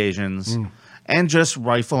multiple occasions and just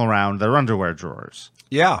rifle around their underwear drawers.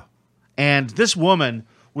 Yeah. And this woman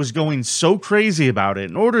was going so crazy about it.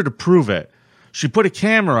 In order to prove it, she put a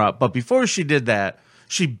camera up, but before she did that,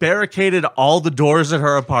 she barricaded all the doors at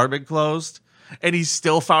her apartment closed, and he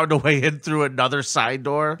still found a way in through another side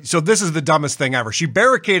door. So this is the dumbest thing ever. She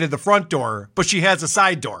barricaded the front door, but she has a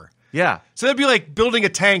side door. Yeah. So that'd be like building a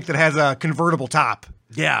tank that has a convertible top.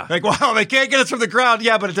 Yeah. Like, wow, they can't get us from the ground.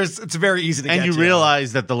 Yeah, but it's very easy to get And you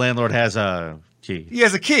realize that the landlord has a key. He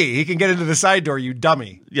has a key. He can get into the side door, you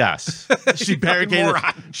dummy. Yes. She barricaded.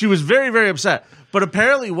 She was very, very upset. But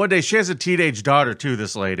apparently one day, she has a teenage daughter too,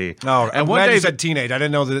 this lady. Oh, and one day you said teenage. I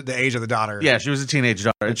didn't know the age of the daughter. Yeah, she was a teenage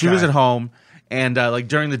daughter. And she was at home and like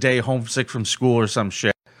during the day, homesick from school or some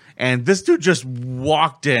shit. And this dude just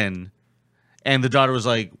walked in and the daughter was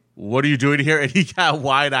like, "What are you doing here?" And he got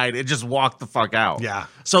wide-eyed and just walked the fuck out. Yeah.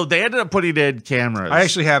 So they ended up putting in cameras. I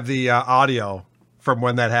actually have the audio from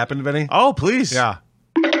when that happened, Vinny. Oh, please. Yeah.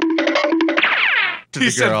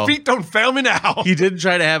 He said, "Feet don't fail me now." He didn't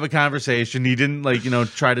try to have a conversation. He didn't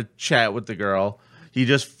try to chat with the girl. He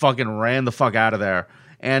just fucking ran the fuck out of there.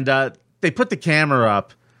 And they put the camera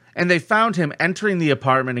up and they found him entering the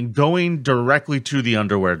apartment and going directly to the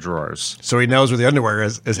underwear drawers. So he knows where the underwear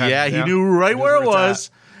is Yeah, he knew right where it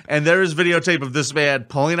was. And there is videotape of this man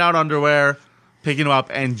pulling out underwear, picking them up,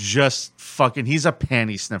 and just fucking, he's a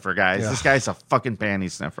panty sniffer, guys. Yeah. This guy's a fucking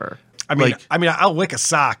panty sniffer. I mean, I'll lick a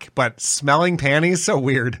sock, but smelling panties so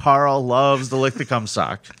weird. Carl loves the lick the cum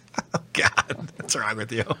sock. Oh God, what's wrong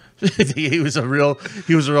with you? he was a real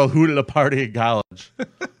hoot at a party in college.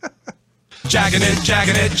 Jacking it, jack.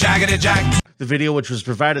 The video, which was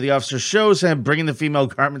provided to the officer, shows him bringing the female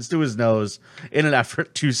garments to his nose in an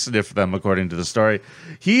effort to sniff them, according to the story.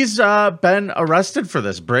 He's been arrested for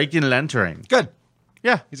this, breaking and entering. Good.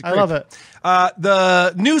 Yeah, I love it.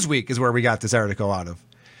 The Newsweek is where we got this article out of.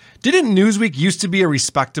 Didn't Newsweek used to be a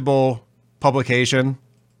respectable publication?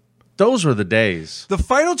 Those were the days. The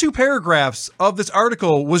final 2 paragraphs of this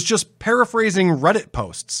article was just paraphrasing Reddit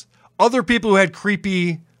posts. Other people who had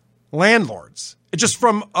creepy landlords. Just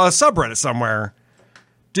from a subreddit somewhere.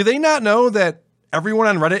 Do they not know that everyone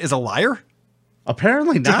on Reddit is a liar?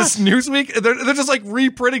 Apparently not. This Newsweek, they're just like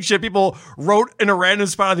reprinting shit people wrote in a random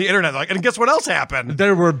spot on the internet. Like, and guess what else happened?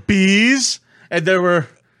 There were bees, and there were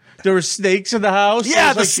snakes in the house.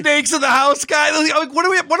 Yeah, the snakes in the house guy. Like, what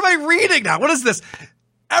am I reading now? What is this?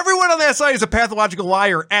 Everyone on that site is a pathological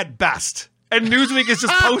liar at best. And Newsweek is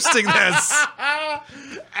just posting this.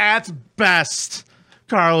 At best.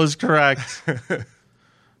 Carl is correct.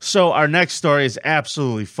 So our next story is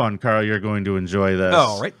absolutely fun, Carl. You're going to enjoy this.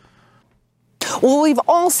 Oh, right. Well, we've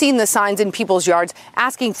all seen the signs in people's yards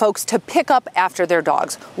asking folks to pick up after their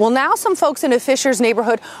dogs. Well, now some folks in a Fishers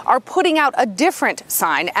neighborhood are putting out a different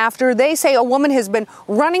sign after they say a woman has been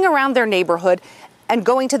running around their neighborhood and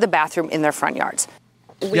going to the bathroom in their front yards.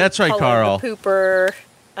 That's right, Carl. The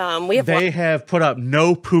pooper. They have put up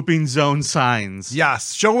no pooping zone signs.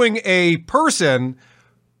 Yes, showing a person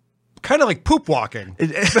kind of like poop walking.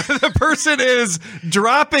 The person is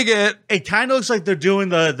dropping it. It kind of looks like they're doing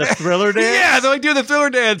the Thriller dance. Yeah, they're like doing the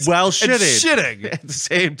Thriller dance. While shitting. And shitting. At the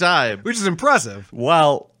same time. Which is impressive.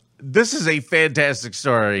 Well, this is a fantastic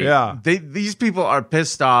story. Yeah. These people are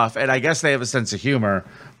pissed off, and I guess they have a sense of humor.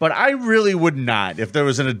 But I really would not if there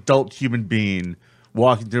was an adult human being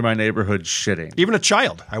walking through my neighborhood shitting. Even a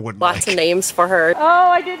child, I wouldn't Lots of names for her. Oh,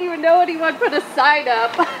 I didn't even know anyone put a sign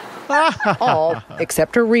up. All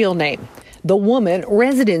except her real name. The woman,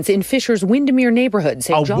 residents in Fisher's Windermere neighborhood,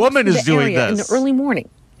 say A woman is doing in this the early morning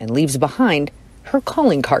and leaves behind her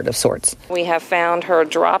calling card of sorts. We have found her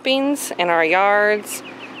droppings in our yards.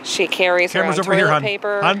 She carries her own over toilet here, hon.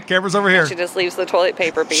 paper. Hon, camera's over here. She just leaves the toilet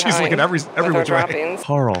paper behind. She's looking every with her which way. droppings.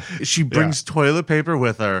 Carl, she brings toilet paper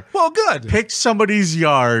with her. Well, good. Picks somebody's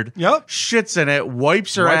yard. Yep. Shits in it.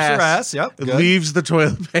 Wipes her ass. Yep. Good. Leaves the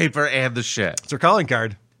toilet paper and the shit. It's her calling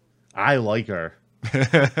card. I like her.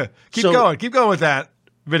 Keep going with that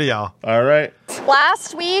video. All right.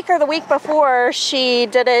 Last week or the week before, she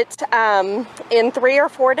did it in 3 or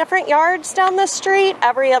 4 different yards down the street,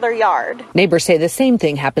 every other yard. Neighbors say the same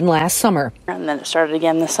thing happened last summer. And then it started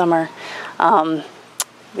again this summer.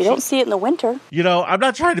 We don't see it in the winter. You know, I'm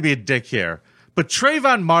not trying to be a dick here, but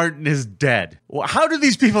Trayvon Martin is dead. Well, how do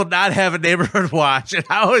these people not have a neighborhood watch? And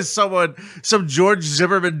how is some George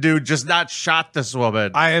Zimmerman dude just not shot this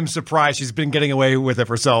woman? I am surprised she's been getting away with it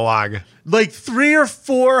for so long. Like 3 or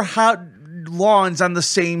 4 hot lawns on the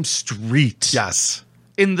same street. Yes.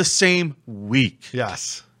 In the same week.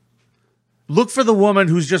 Yes. Look for the woman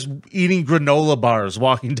who's just eating granola bars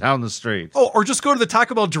walking down the street. Oh, or just go to the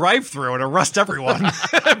Taco Bell drive-thru and arrest everyone.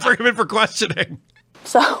 Bring them in for questioning.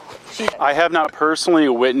 So I have not personally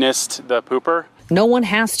witnessed the pooper. No one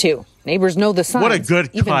has to. Neighbors know the signs. What a good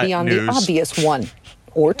even cut, beyond news. the obvious one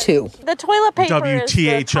or two. The toilet paper is the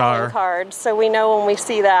WTHR. calling card, so we know when we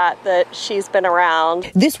see that she's been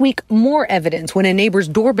around. This week, more evidence when a neighbor's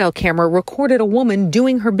doorbell camera recorded a woman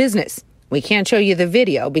doing her business. We can't show you the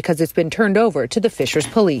video because it's been turned over to the Fishers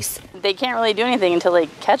police. they can't really do anything until they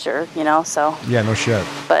catch her, so. Yeah, no shit.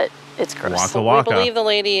 But it's gross. Waka waka. We believe the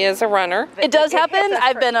lady is a runner. It does happen.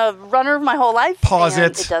 I've been a runner my whole life. Pause and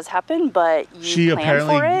it. It does happen, but you plan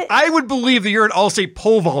for it. I would believe that you're an all-state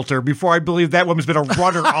pole vaulter before I believe that woman's been a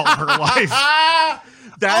runner all of her life.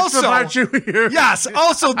 That's also, about you here. Yes.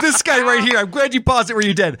 Also, this guy right here, I'm glad you paused it where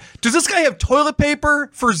you did. Does this guy have toilet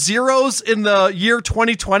paper for zeros in the year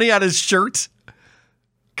 2020 on his shirt?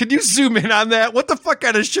 Can you zoom in on that? What the fuck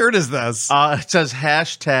kind of shirt is this? It says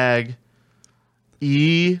hashtag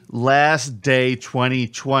last day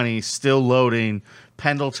 2020 still loading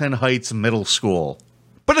Pendleton Heights Middle School.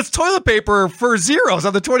 But it's toilet paper for zeros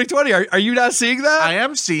on the 2020. Are you not seeing that? I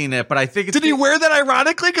am seeing it, but I think it's... Did he wear that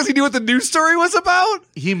ironically because he knew what the news story was about?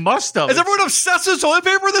 He must have. Is everyone obsessed with toilet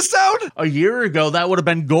paper in this town? A year ago, that would have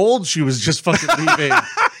been gold she was just fucking leaving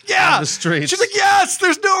yeah. on the streets. She's like, yes,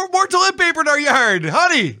 there's no more toilet paper in our yard.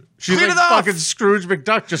 Honey, she's clean like it off. fucking Scrooge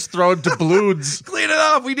McDuck just throwing doubloons. Clean it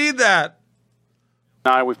off. We need that.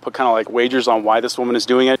 Now we've put kind of like wagers on why this woman is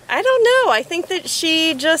doing it. I don't know. I think that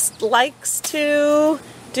she just likes to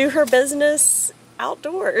do her business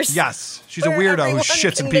outdoors. Yes, she's a weirdo who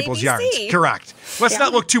shits in people's yards. Correct. Let's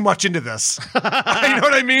not look too much into this. You know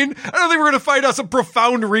what I mean? I don't think we're going to find out some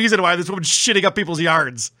profound reason why this woman's shitting up people's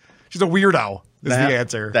yards. She's a weirdo. Is the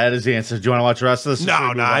answer. That is the answer. Do you want to watch the rest of this? No.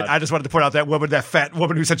 I just wanted to point out that woman, that fat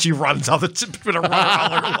woman who said she runs all the been a runner all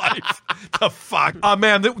her life. The fuck? Oh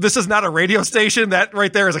man, this is not a radio station. That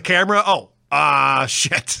right there is a camera. Oh,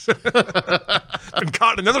 Shit. Been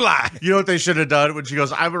caught in another lie. You know what they should have done when she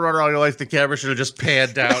goes, I've been running all your life, the camera should have just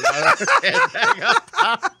panned down.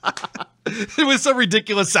 It was some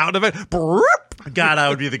ridiculous sound of it. God, I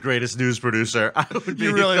would be the greatest news producer. I would be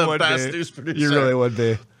the best news producer. You really would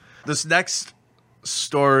be. This next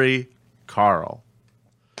story, Carl.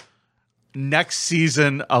 Next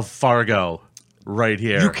season of Fargo, right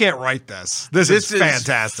here. You can't write this. This is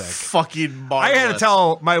fantastic. Fucking marvelous. I had to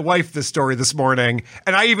tell my wife this story this morning,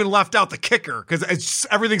 and I even left out the kicker because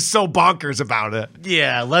everything's so bonkers about it.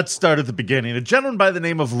 Yeah, let's start at the beginning. A gentleman by the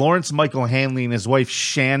name of Lawrence Michael Hanley and his wife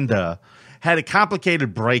Shanda had a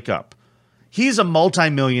complicated breakup. He's a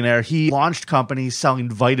multimillionaire. He launched companies selling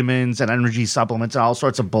vitamins and energy supplements and all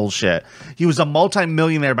sorts of bullshit. He was a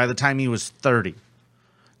multimillionaire by the time he was 30.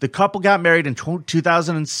 The couple got married in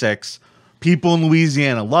 2006. People in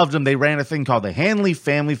Louisiana loved him. They ran a thing called the Hanley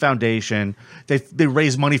Family Foundation. They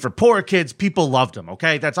raised money for poor kids. People loved him,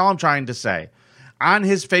 okay? That's all I'm trying to say. On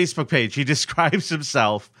his Facebook page, he describes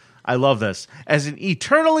himself, I love this, as an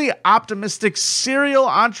eternally optimistic serial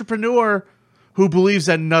entrepreneur who believes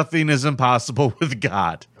that nothing is impossible with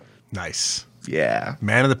God. Nice. Yeah.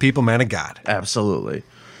 Man of the people, man of God. Absolutely.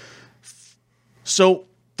 So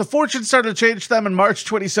the fortune started to change them in March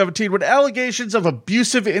 2017 when allegations of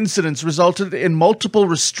abusive incidents resulted in multiple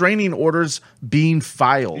restraining orders being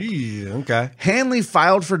filed. Okay. Hanley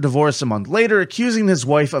filed for divorce a month later, accusing his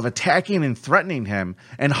wife of attacking and threatening him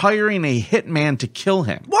and hiring a hitman to kill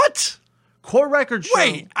him. What? Court records show.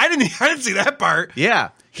 Wait, I didn't see that part. Yeah.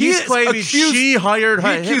 He's claiming she hired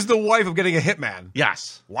her. He accused the wife of getting a hitman.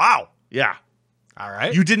 Yes. Wow. Yeah. All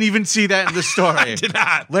right. You didn't even see that in the story. I did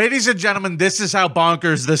not. Ladies and gentlemen, this is how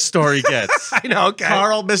bonkers this story gets. I know, okay.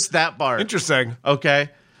 Carl missed that part. Interesting. Okay.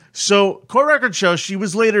 So, court records show she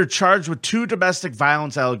was later charged with 2 domestic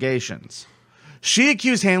violence allegations. She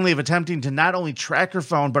accused Hanley of attempting to not only track her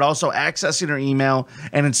phone, but also accessing her email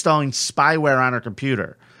and installing spyware on her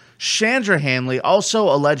computer. Chandra Hanley also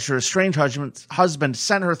alleged her estranged husband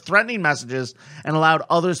sent her threatening messages and allowed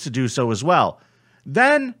others to do so as well.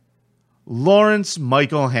 Then Lawrence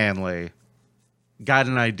Michael Hanley got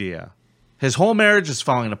an idea. His whole marriage is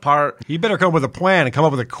falling apart. He better come up with a plan and come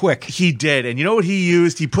up with it quick. He did. And you know what he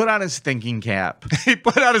used? He put on his thinking cap. He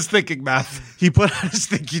put on his thinking meth. He put on his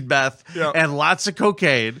thinking meth and lots of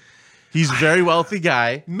cocaine. He's a very wealthy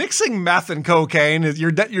guy. Mixing meth and cocaine,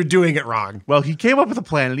 you're doing it wrong. Well, he came up with a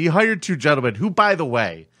plan, and he hired 2 gentlemen who, by the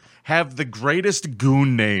way, have the greatest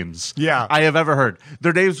goon names I have ever heard.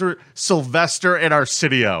 Their names were Sylvester and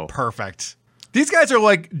Arsenio. Perfect. These guys are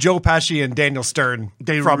like Joe Pesci and Daniel Stern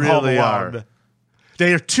from Home Alone.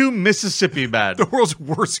 They are 2 Mississippi men. The world's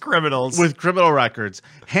worst criminals. With criminal records.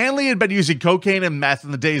 Hanley had been using cocaine and meth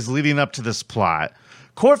in the days leading up to this plot.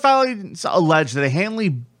 Court filings allege that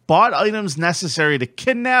Hanley bought items necessary to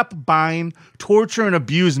kidnap, bind, torture, and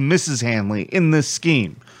abuse Mrs. Hanley in this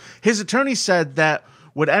scheme. His attorney said that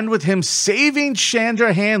would end with him saving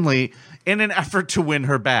Chandra Hanley in an effort to win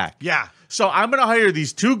her back. Yeah. So I'm going to hire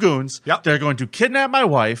these 2 goons. Yep. They're going to kidnap my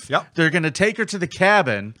wife. Yep. They're going to take her to the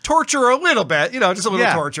cabin. Torture her a little bit. Just a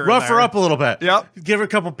little torture. Rough her up a little bit. Yep. Give her a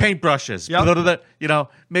couple paintbrushes. Yep.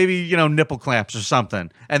 Maybe nipple clamps or something.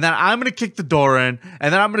 And then I'm going to kick the door in.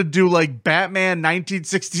 And then I'm going to do like Batman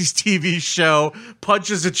 1960s TV show.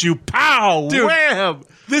 Punches at you. Pow. Dude, wham.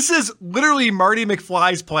 This is literally Marty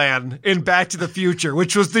McFly's plan in Back to the Future,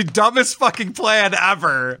 which was the dumbest fucking plan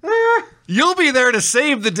ever. You'll be there to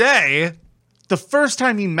save the day. The first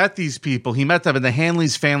time he met these people, he met them in the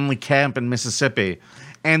Hanley's family camp in Mississippi.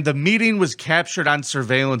 And the meeting was captured on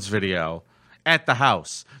surveillance video at the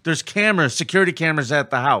house. There's cameras, security cameras at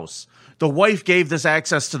the house. The wife gave this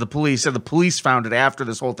access to the police, and the police found it after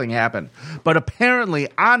this whole thing happened. But apparently,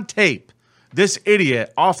 on tape, this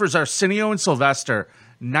idiot offers Arsenio and Sylvester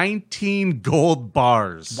 19 gold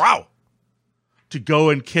bars. Wow. To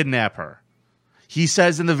go and kidnap her. He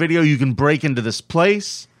says in the video, you can break into this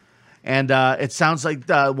place. And it sounds like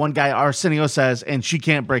one guy, Arsenio, says, and she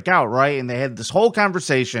can't break out, right? And they had this whole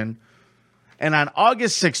conversation. And on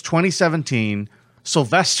August 6, 2017,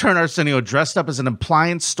 Sylvester and Arsenio dressed up as an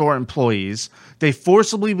appliance store employees. They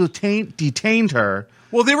forcibly detained her.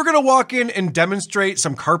 Well, they were going to walk in and demonstrate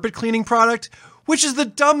some carpet cleaning product, which is the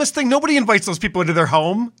dumbest thing. Nobody invites those people into their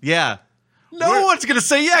home. Yeah. No one's going to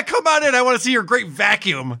say, yeah, come on in. I want to see your great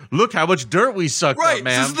vacuum. Look how much dirt we sucked up,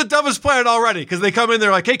 man. This is the dumbest plan already because they come in,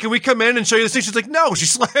 they're like, hey, can we come in and show you this thing? She's like, no. She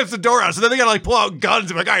slams the door out. So then they got to like pull out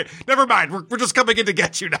guns and be like, all right, never mind. We're just coming in to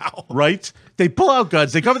get you now. Right? They pull out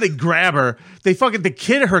guns. They come and they grab her. They fucking,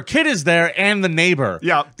 her kid is there and the neighbor.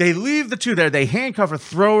 Yeah. They leave the 2 there. They handcuff her,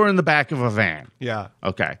 throw her in the back of a van. Yeah.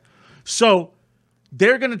 Okay. So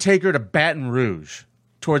they're going to take her to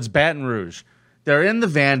towards Baton Rouge. They're in the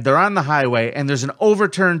van, they're on the highway, and there's an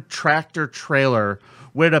overturned tractor trailer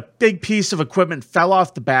where a big piece of equipment fell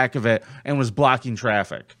off the back of it and was blocking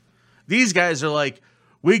traffic. These guys are like,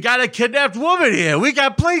 we got a kidnapped woman here. We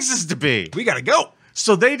got places to be. We got to go.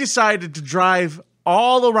 So they decided to drive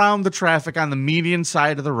all around the traffic on the median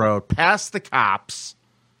side of the road, past the cops,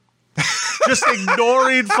 just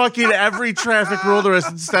ignoring fucking every traffic rule there is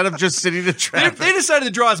instead of just sitting in traffic. They decided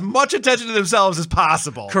to draw as much attention to themselves as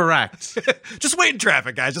possible. Correct. Just wait in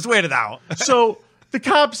traffic, guys. Just wait it out. So the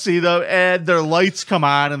cops see them, and their lights come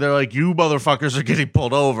on, and they're like, you motherfuckers are getting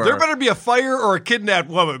pulled over. There better be a fire or a kidnapped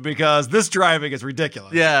woman because this driving is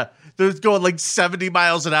ridiculous. Yeah. They're going like 70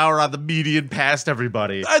 miles an hour on the median past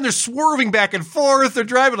everybody. And they're swerving back and forth. They're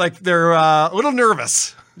driving like they're a little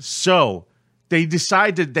nervous. So they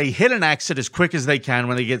decide they hit an exit as quick as they can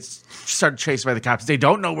when they start chased by the cops. They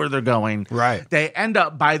don't know where they're going. Right. They end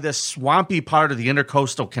up by this swampy part of the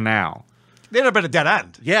Intercoastal Canal. They end up at a dead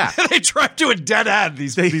end. Yeah. They drive to a dead end,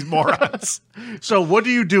 these morons. So what do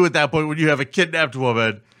you do at that point when you have a kidnapped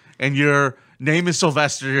woman and your name is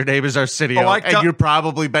Sylvester, your name is Arsenio, and you've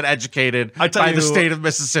probably been educated by the state of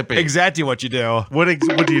Mississippi? Exactly what you do. What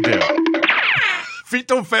do you do? Feet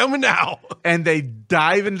don't fail me now. And they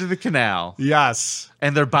dive into the canal. Yes.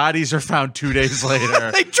 And their bodies are found 2 days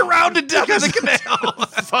later. They drowned to death in the canal.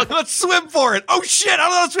 Fuck, let's swim for it. Oh, shit. I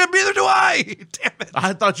don't know how to swim. Neither do I. Damn it.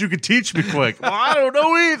 I thought you could teach me quick. Well, I don't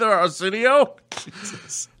know either, Arsenio.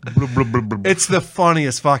 It's the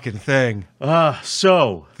funniest fucking thing.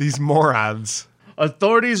 So these morons.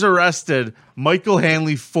 Authorities arrested Michael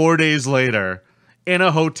Hanley 4 days later in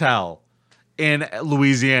a hotel in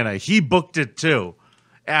Louisiana. He booked it too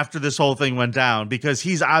after this whole thing went down because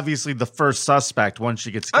he's obviously the first suspect once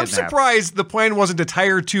she gets kidnapped. I'm surprised the plan wasn't to tie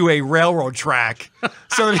her to a railroad track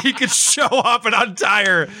so that he could show up and untie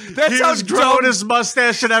her. That's he how was growing his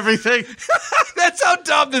mustache and everything. That's how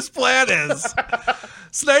dumb this plan is.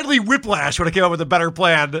 Snidely Whiplash would have came up with a better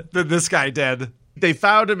plan than this guy did. They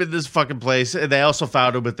found him in this fucking place, and they also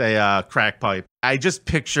found him with a crack pipe. I just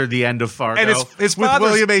picture the end of Fargo and his with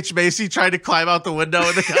William H. Macy trying to climb out the window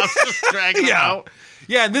and the cops just dragging him out.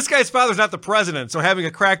 Yeah, and this guy's father's not the president, so having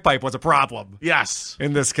a crack pipe was a problem. Yes.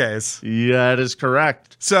 In this case. Yeah, that is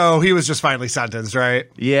correct. So he was just finally sentenced, right?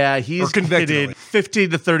 Yeah, he's convicted 15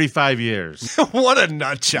 to 35 years. What a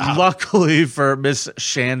nut job. Luckily for Miss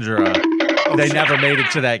Chandra, they never made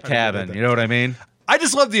it to that cabin. You know what I mean? I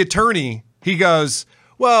just love the attorney. He goes,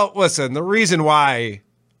 well, listen, the reason why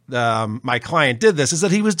my client did this is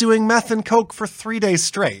that he was doing meth and coke for 3 days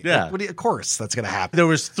straight. Yeah. Like, of course that's going to happen. There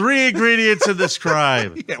was 3 ingredients in this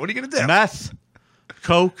crime. Yeah, what are you going to do? Meth,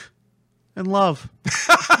 coke, and love.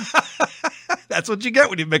 That's what you get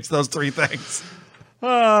when you mix those 3 things.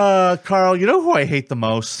 Carl, you know who I hate the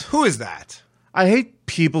most? Who is that? I hate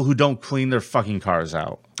people who don't clean their fucking cars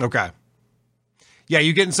out. Okay. Yeah,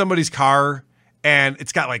 you get in somebody's car and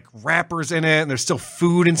it's got like wrappers in it and there's still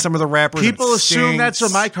food in some of the wrappers. People assume that's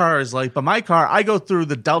what my car is like, but my car, I go through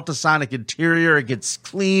the Delta Sonic interior, it gets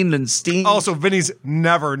cleaned and steamed. Also, Vinny's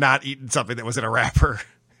never not eaten something that was in a wrapper.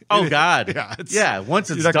 Oh, God. Yeah, once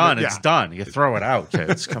it's done, it's done. You throw it out,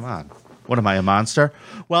 kids. Come on. What am I, a monster?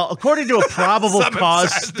 Well, according to a probable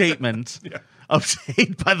cause statement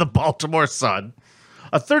obtained by the Baltimore Sun,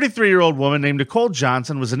 a 33-year-old woman named Nicole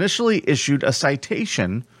Johnson was initially issued a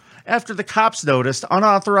citation after the cops noticed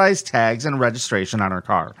unauthorized tags and registration on her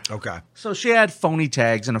car. Okay. So she had phony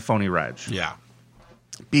tags and a phony reg. Yeah.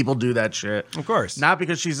 People do that shit. Of course. Not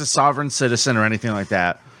because she's a sovereign citizen or anything like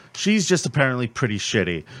that. She's just apparently pretty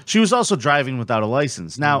shitty. She was also driving without a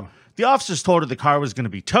license. Now, the officers told her the car was going to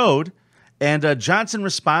be towed, and Johnson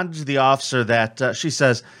responded to the officer that she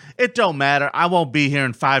says, "It don't matter. I won't be here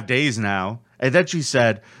in 5 days now." And then she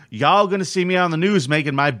said, "Y'all going to see me on the news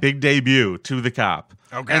making my big debut," to the cop.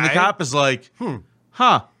 Okay. And the cop is like,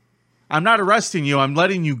 I'm not arresting you. I'm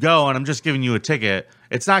letting you go, and I'm just giving you a ticket.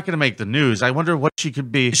 It's not going to make the news. I wonder what she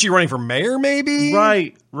could be. Is she running for mayor, maybe?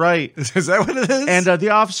 Right. Is that what it is? And the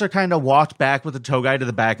officer kind of walked back with the tow guy to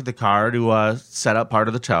the back of the car to set up part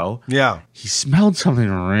of the tow. Yeah. He smelled something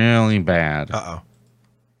really bad. Uh-oh.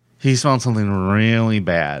 He smelled something really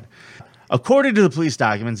bad. According to the police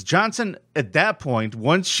documents, Johnson, at that point,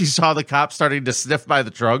 once she saw the cops starting to sniff by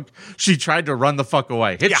the trunk, she tried to run the fuck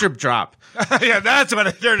away. Hit your drop. Yeah, that's what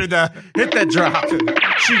it turned into. Hit that drop.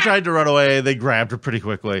 She tried to run away. They grabbed her pretty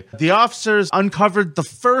quickly. The officers uncovered the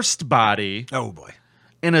first body. Oh, boy.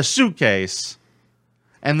 In a suitcase,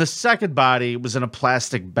 and the second body was in a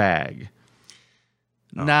plastic bag.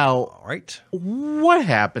 Now, all right. What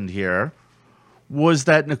happened here was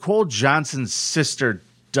that Nicole Johnson's sister,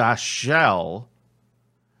 Dashelle,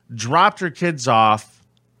 dropped her kids off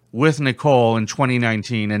with Nicole in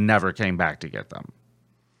 2019 and never came back to get them.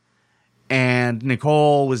 And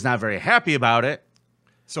Nicole was not very happy about it.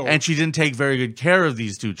 And she didn't take very good care of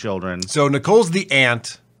these two children. So Nicole's the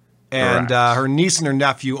aunt, and her niece and her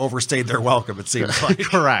nephew overstayed their welcome, it seems like.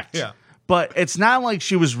 Correct. Yeah. But it's not like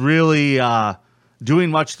she was really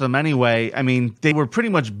doing much to them anyway. I mean, they were pretty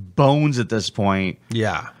much bones at this point.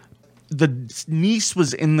 Yeah. The niece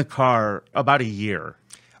was in the car about a year.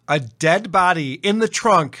 A dead body in the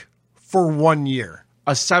trunk for 1 year.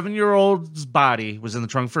 A 7-year-old's body was in the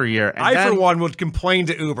trunk for a year. And for one, would complain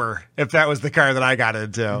to Uber if that was the car that I got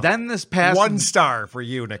into. Then this past... 1 star for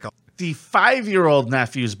you, Nicole. The 5-year-old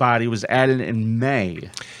nephew's body was added in May.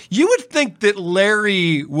 You would think that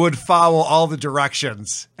Larry would follow all the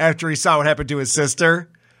directions after he saw what happened to his sister,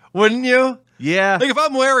 wouldn't you? Yeah. Like, if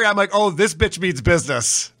I'm Larry, I'm like, oh, this bitch means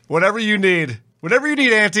business. Whatever you need. Whatever you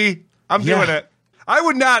need, Auntie. I'm doing it. I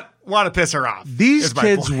would not want to piss her off. These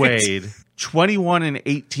kids weighed 21 and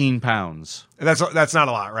 18 pounds. That's not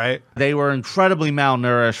a lot, right? They were incredibly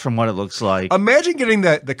malnourished from what it looks like. Imagine getting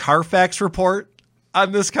the Carfax report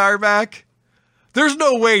on this car back. There's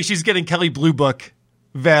no way she's getting Kelly Blue Book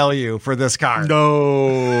value for this car.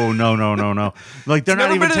 No. Like, they're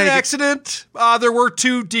not even taking... Never been in an accident. There were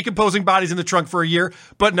 2 decomposing bodies in the trunk for a year,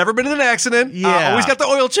 but never been in an accident. Yeah. Always got the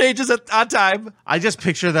oil changes on time. I just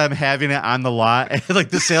picture them having it on the lot. And, like,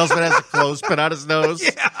 the salesman has a clothespin on his nose.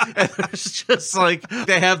 Yeah. And it's just like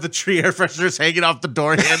they have the tree air fresheners hanging off the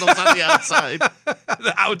door handles on the outside.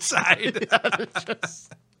 The outside.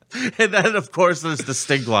 And then, of course, there's the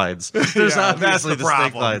sting lines. There's obviously the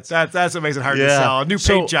sting lines. That's what makes it hard to sell. A new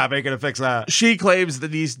paint job ain't going to fix that. She claims the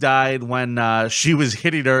niece died when she was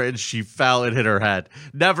hitting her and she fell and hit her head.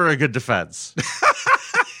 Never a good defense.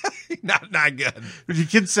 Not good. You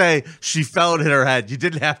can say she fell and hit her head. You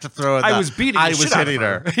didn't have to throw it. I was beating the shit out of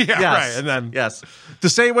her. Yeah, right. And then the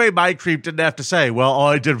same way my creep didn't have to say, well, all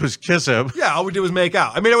I did was kiss him. Yeah, all we did was make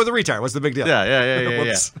out. I mean, it was a retard. What's the big deal?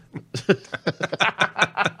 Yeah.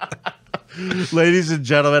 Ladies and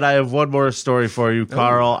gentlemen, I have one more story for you,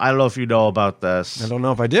 Carl. I don't know if you know about this. I don't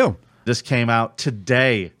know if I do. This came out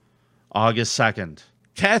today, August 2nd.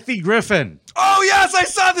 Kathy Griffin. Oh, yes, I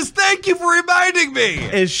saw this. Thank you for reminding me.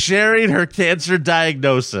 Is sharing her cancer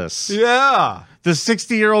diagnosis. Yeah. The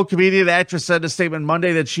 60-year-old comedian actress said in a statement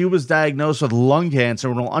Monday that she was diagnosed with lung cancer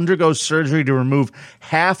and will undergo surgery to remove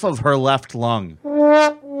half of her left lung.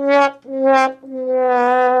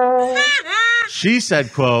 She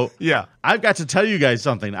said, quote, I've got to tell you guys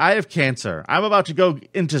something. I have cancer. I'm about to go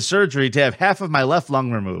into surgery to have half of my left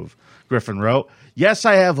lung removed, Griffin wrote. Yes,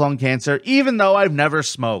 I have lung cancer, even though I've never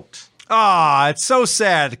smoked. Ah, it's so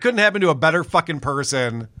sad. It couldn't happen to a better fucking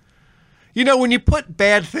person. You know, when you put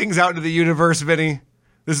bad things out into the universe, Vinny,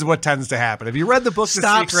 this is what tends to happen. Have you read the book, The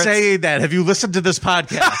Secrets? Stop saying that. Have you listened to this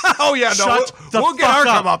podcast? Oh, yeah, no. We'll get our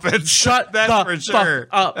comeuppance. Shut that the for sure.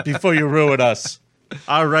 fuck up before you ruin us.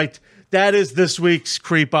 All right. That is this week's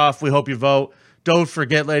Creep Off. We hope you vote. Don't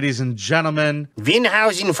forget, ladies and gentlemen.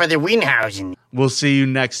 Winhausen for the Winhausen. We'll see you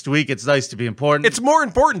next week. It's nice to be important. It's more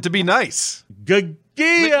important to be nice. Good.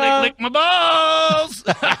 Lick my balls.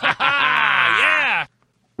 Yeah.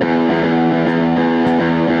 Never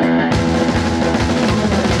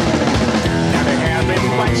having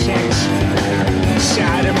butt checks.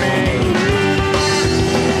 Side of me.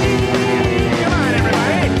 Come on,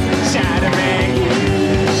 everybody. Side of me.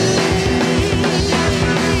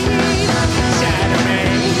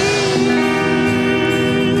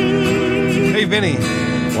 Hey, Vinny.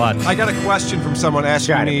 What? I got a question from someone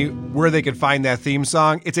asking me where they could find that theme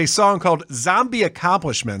song. It's a song called Zombie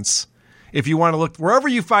Accomplishments. If you want to look wherever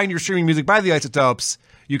you find your streaming music by the Isotopes,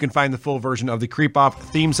 you can find the full version of the Creep Off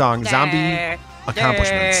theme song, Zombie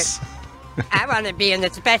Accomplishments. I want to be in the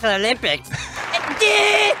Special Olympics.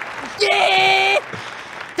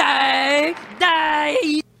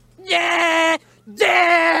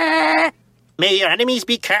 May your enemies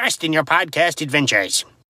be cursed in your podcast adventures.